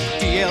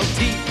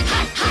McDLT.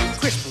 Hot.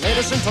 Crisp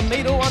lettuce and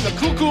tomato on the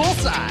cool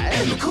side.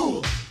 And the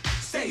cool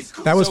stays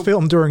cool. That was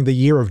filmed during the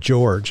Year of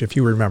George, if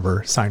you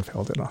remember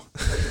Seinfeld and all.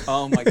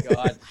 Oh my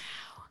God.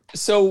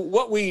 So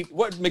what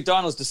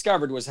McDonald's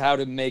discovered was how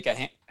to make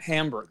a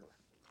hamburger.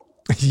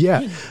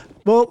 Yeah.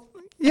 Well,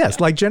 yes,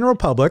 like General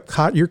Public,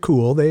 Hot You're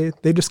Cool.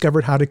 They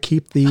discovered how to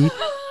keep the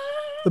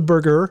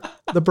burger.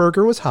 The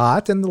burger was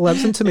hot, and the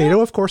lettuce and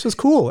tomato, of course, is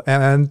cool.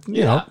 And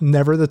you know,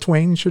 never the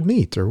twain should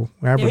meet, or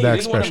whatever that expression.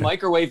 You didn't want to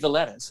microwave the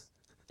lettuce,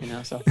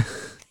 So.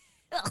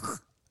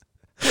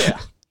 Yeah.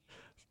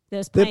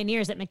 Those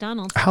pioneers at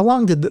McDonald's. How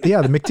long did the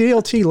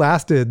McDLT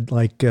lasted?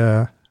 Like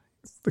a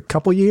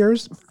couple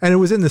years, and it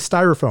was in the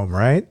styrofoam,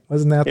 right?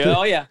 Wasn't that?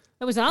 Oh yeah.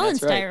 It was all in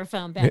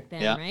styrofoam back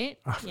then, right?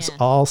 It was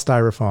all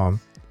styrofoam.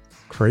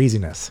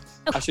 Craziness.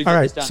 All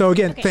right. So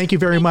again, thank you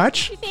very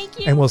much. Thank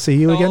you. And we'll see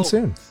you again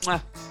soon.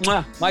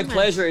 My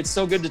pleasure. It's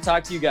so good to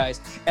talk to you guys.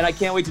 And I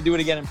can't wait to do it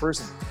again in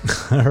person.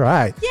 All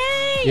right.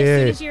 Yay. As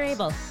soon as you're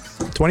able.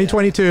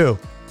 2022.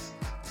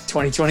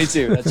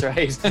 2022. That's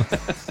right.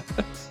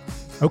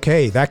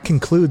 Okay. That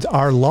concludes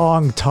our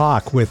long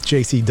talk with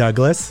JC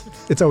Douglas.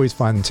 It's always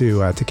fun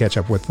to catch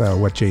up with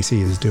what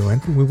JC is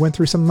doing. We went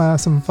through some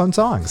fun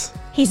songs.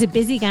 He's a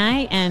busy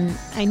guy, and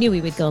I knew we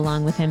would go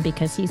along with him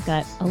because he's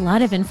got a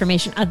lot of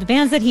information of the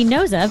bands that he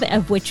knows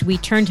of which we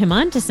turned him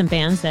on to some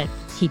bands that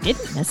he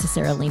didn't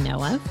necessarily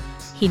know of.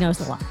 He knows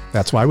a lot.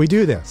 That's why we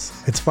do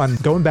this. It's fun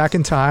going back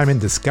in time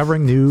and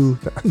discovering new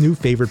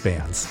favorite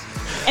bands.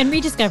 And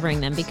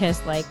rediscovering them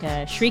because like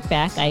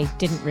Shriekback, I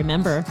didn't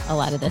remember a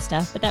lot of this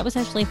stuff, but that was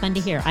actually fun to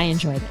hear. I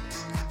enjoyed it.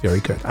 Very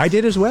good. I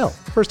did as well.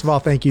 First of all,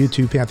 thank you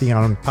to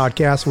Pantheon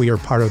Podcasts. We are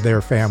part of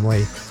their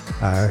family.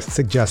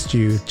 Suggest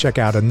you check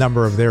out a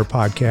number of their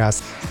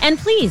podcasts. And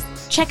please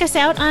check us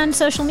out on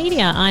social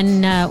media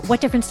on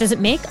What Difference Does It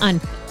Make? On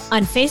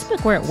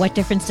Facebook, we're at What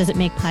Difference Does It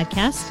Make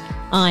Podcast.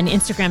 On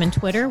Instagram and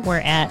Twitter,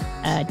 we're at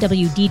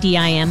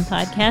WDDIM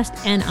Podcast.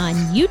 And on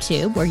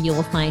YouTube, where you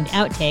will find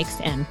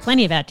outtakes and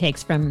plenty of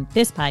outtakes from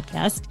this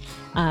podcast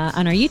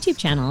on our YouTube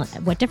channel.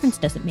 What Difference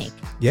Does It Make?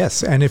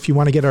 Yes. And if you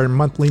want to get our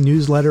monthly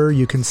newsletter,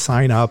 you can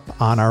sign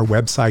up on our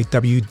website,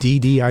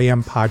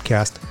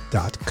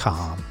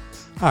 WDDIMpodcast.com.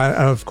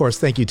 Of course,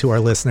 thank you to our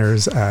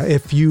listeners.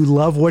 If you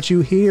love what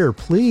you hear,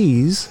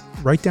 please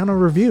write down a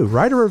review.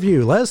 Write a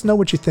review. Let us know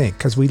what you think,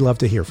 because we'd love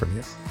to hear from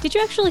you. Did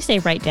you actually say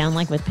write down,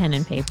 like with pen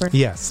and paper?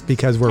 Yes,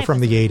 because we're from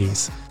the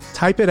 80s.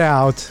 Type it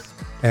out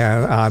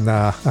and on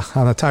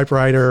a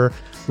typewriter,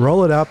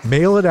 roll it up,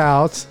 mail it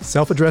out,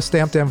 self-addressed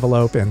stamped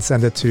envelope, and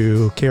send it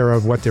to care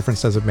of What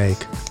Difference Does It Make?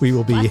 We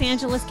will be Los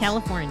Angeles,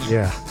 California.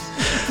 Yeah.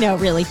 No,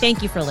 really.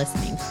 Thank you for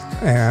listening.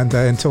 And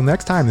until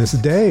next time, this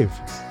is Dave.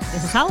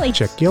 This is Holly.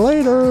 Check you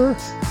later.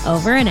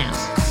 Over and out.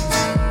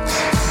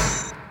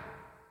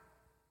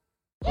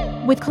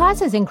 With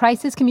classes in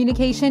crisis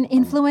communication,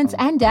 influence,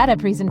 and data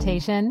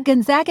presentation,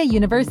 Gonzaga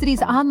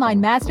University's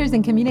online Masters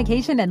in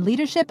Communication and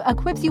Leadership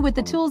equips you with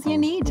the tools you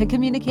need to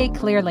communicate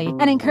clearly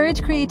and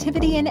encourage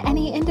creativity in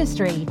any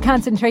industry.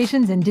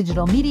 Concentrations in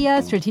digital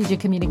media, strategic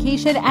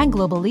communication, and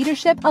global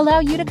leadership allow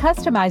you to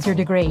customize your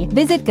degree.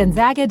 Visit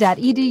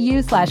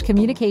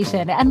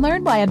gonzaga.edu/communication and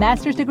learn why a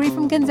master's degree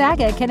from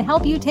Gonzaga can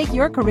help you take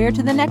your career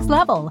to the next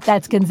level.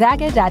 That's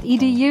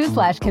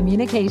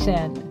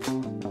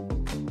gonzaga.edu/communication.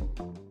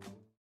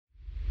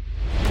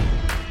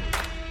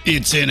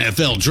 It's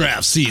NFL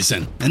draft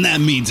season, and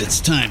that means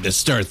it's time to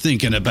start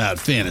thinking about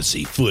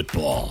fantasy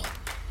football.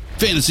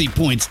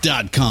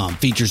 FantasyPoints.com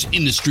features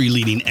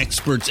industry-leading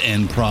experts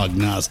and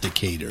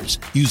prognosticators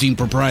using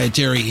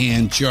proprietary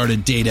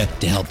hand-charted data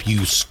to help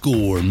you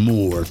score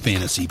more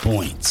fantasy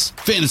points.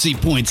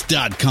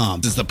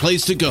 FantasyPoints.com is the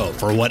place to go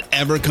for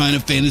whatever kind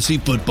of fantasy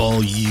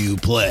football you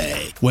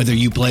play. Whether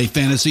you play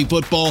fantasy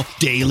football,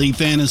 daily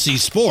fantasy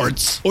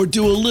sports, or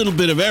do a little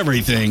bit of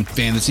everything,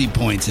 Fantasy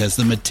Points has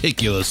the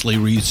meticulously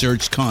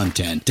researched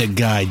content to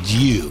guide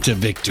you to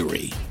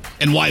victory.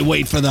 And why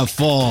wait for the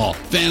fall?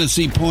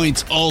 Fantasy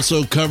Points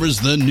also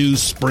covers the new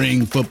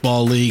spring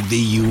football league,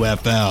 the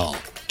UFL.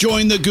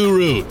 Join the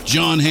guru,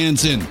 John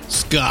Hansen,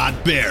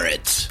 Scott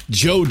Barrett,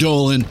 Joe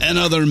Dolan, and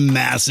other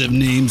massive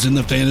names in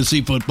the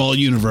fantasy football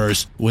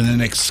universe with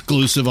an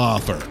exclusive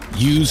offer.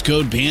 Use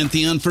code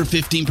Pantheon for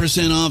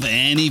 15% off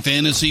any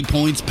Fantasy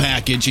Points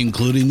package,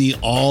 including the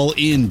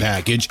all-in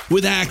package,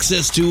 with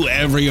access to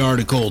every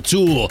article,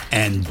 tool,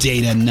 and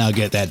data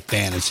nugget that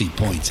Fantasy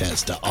Points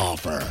has to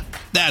offer.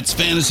 That's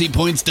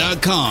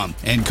FantasyPoints.com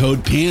and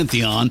code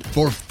Pantheon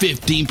for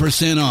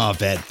 15%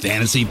 off at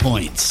Fantasy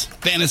Points.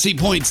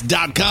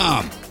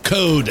 FantasyPoints.com,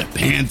 code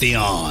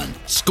Pantheon.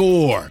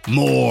 Score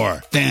more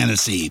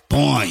fantasy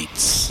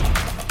points.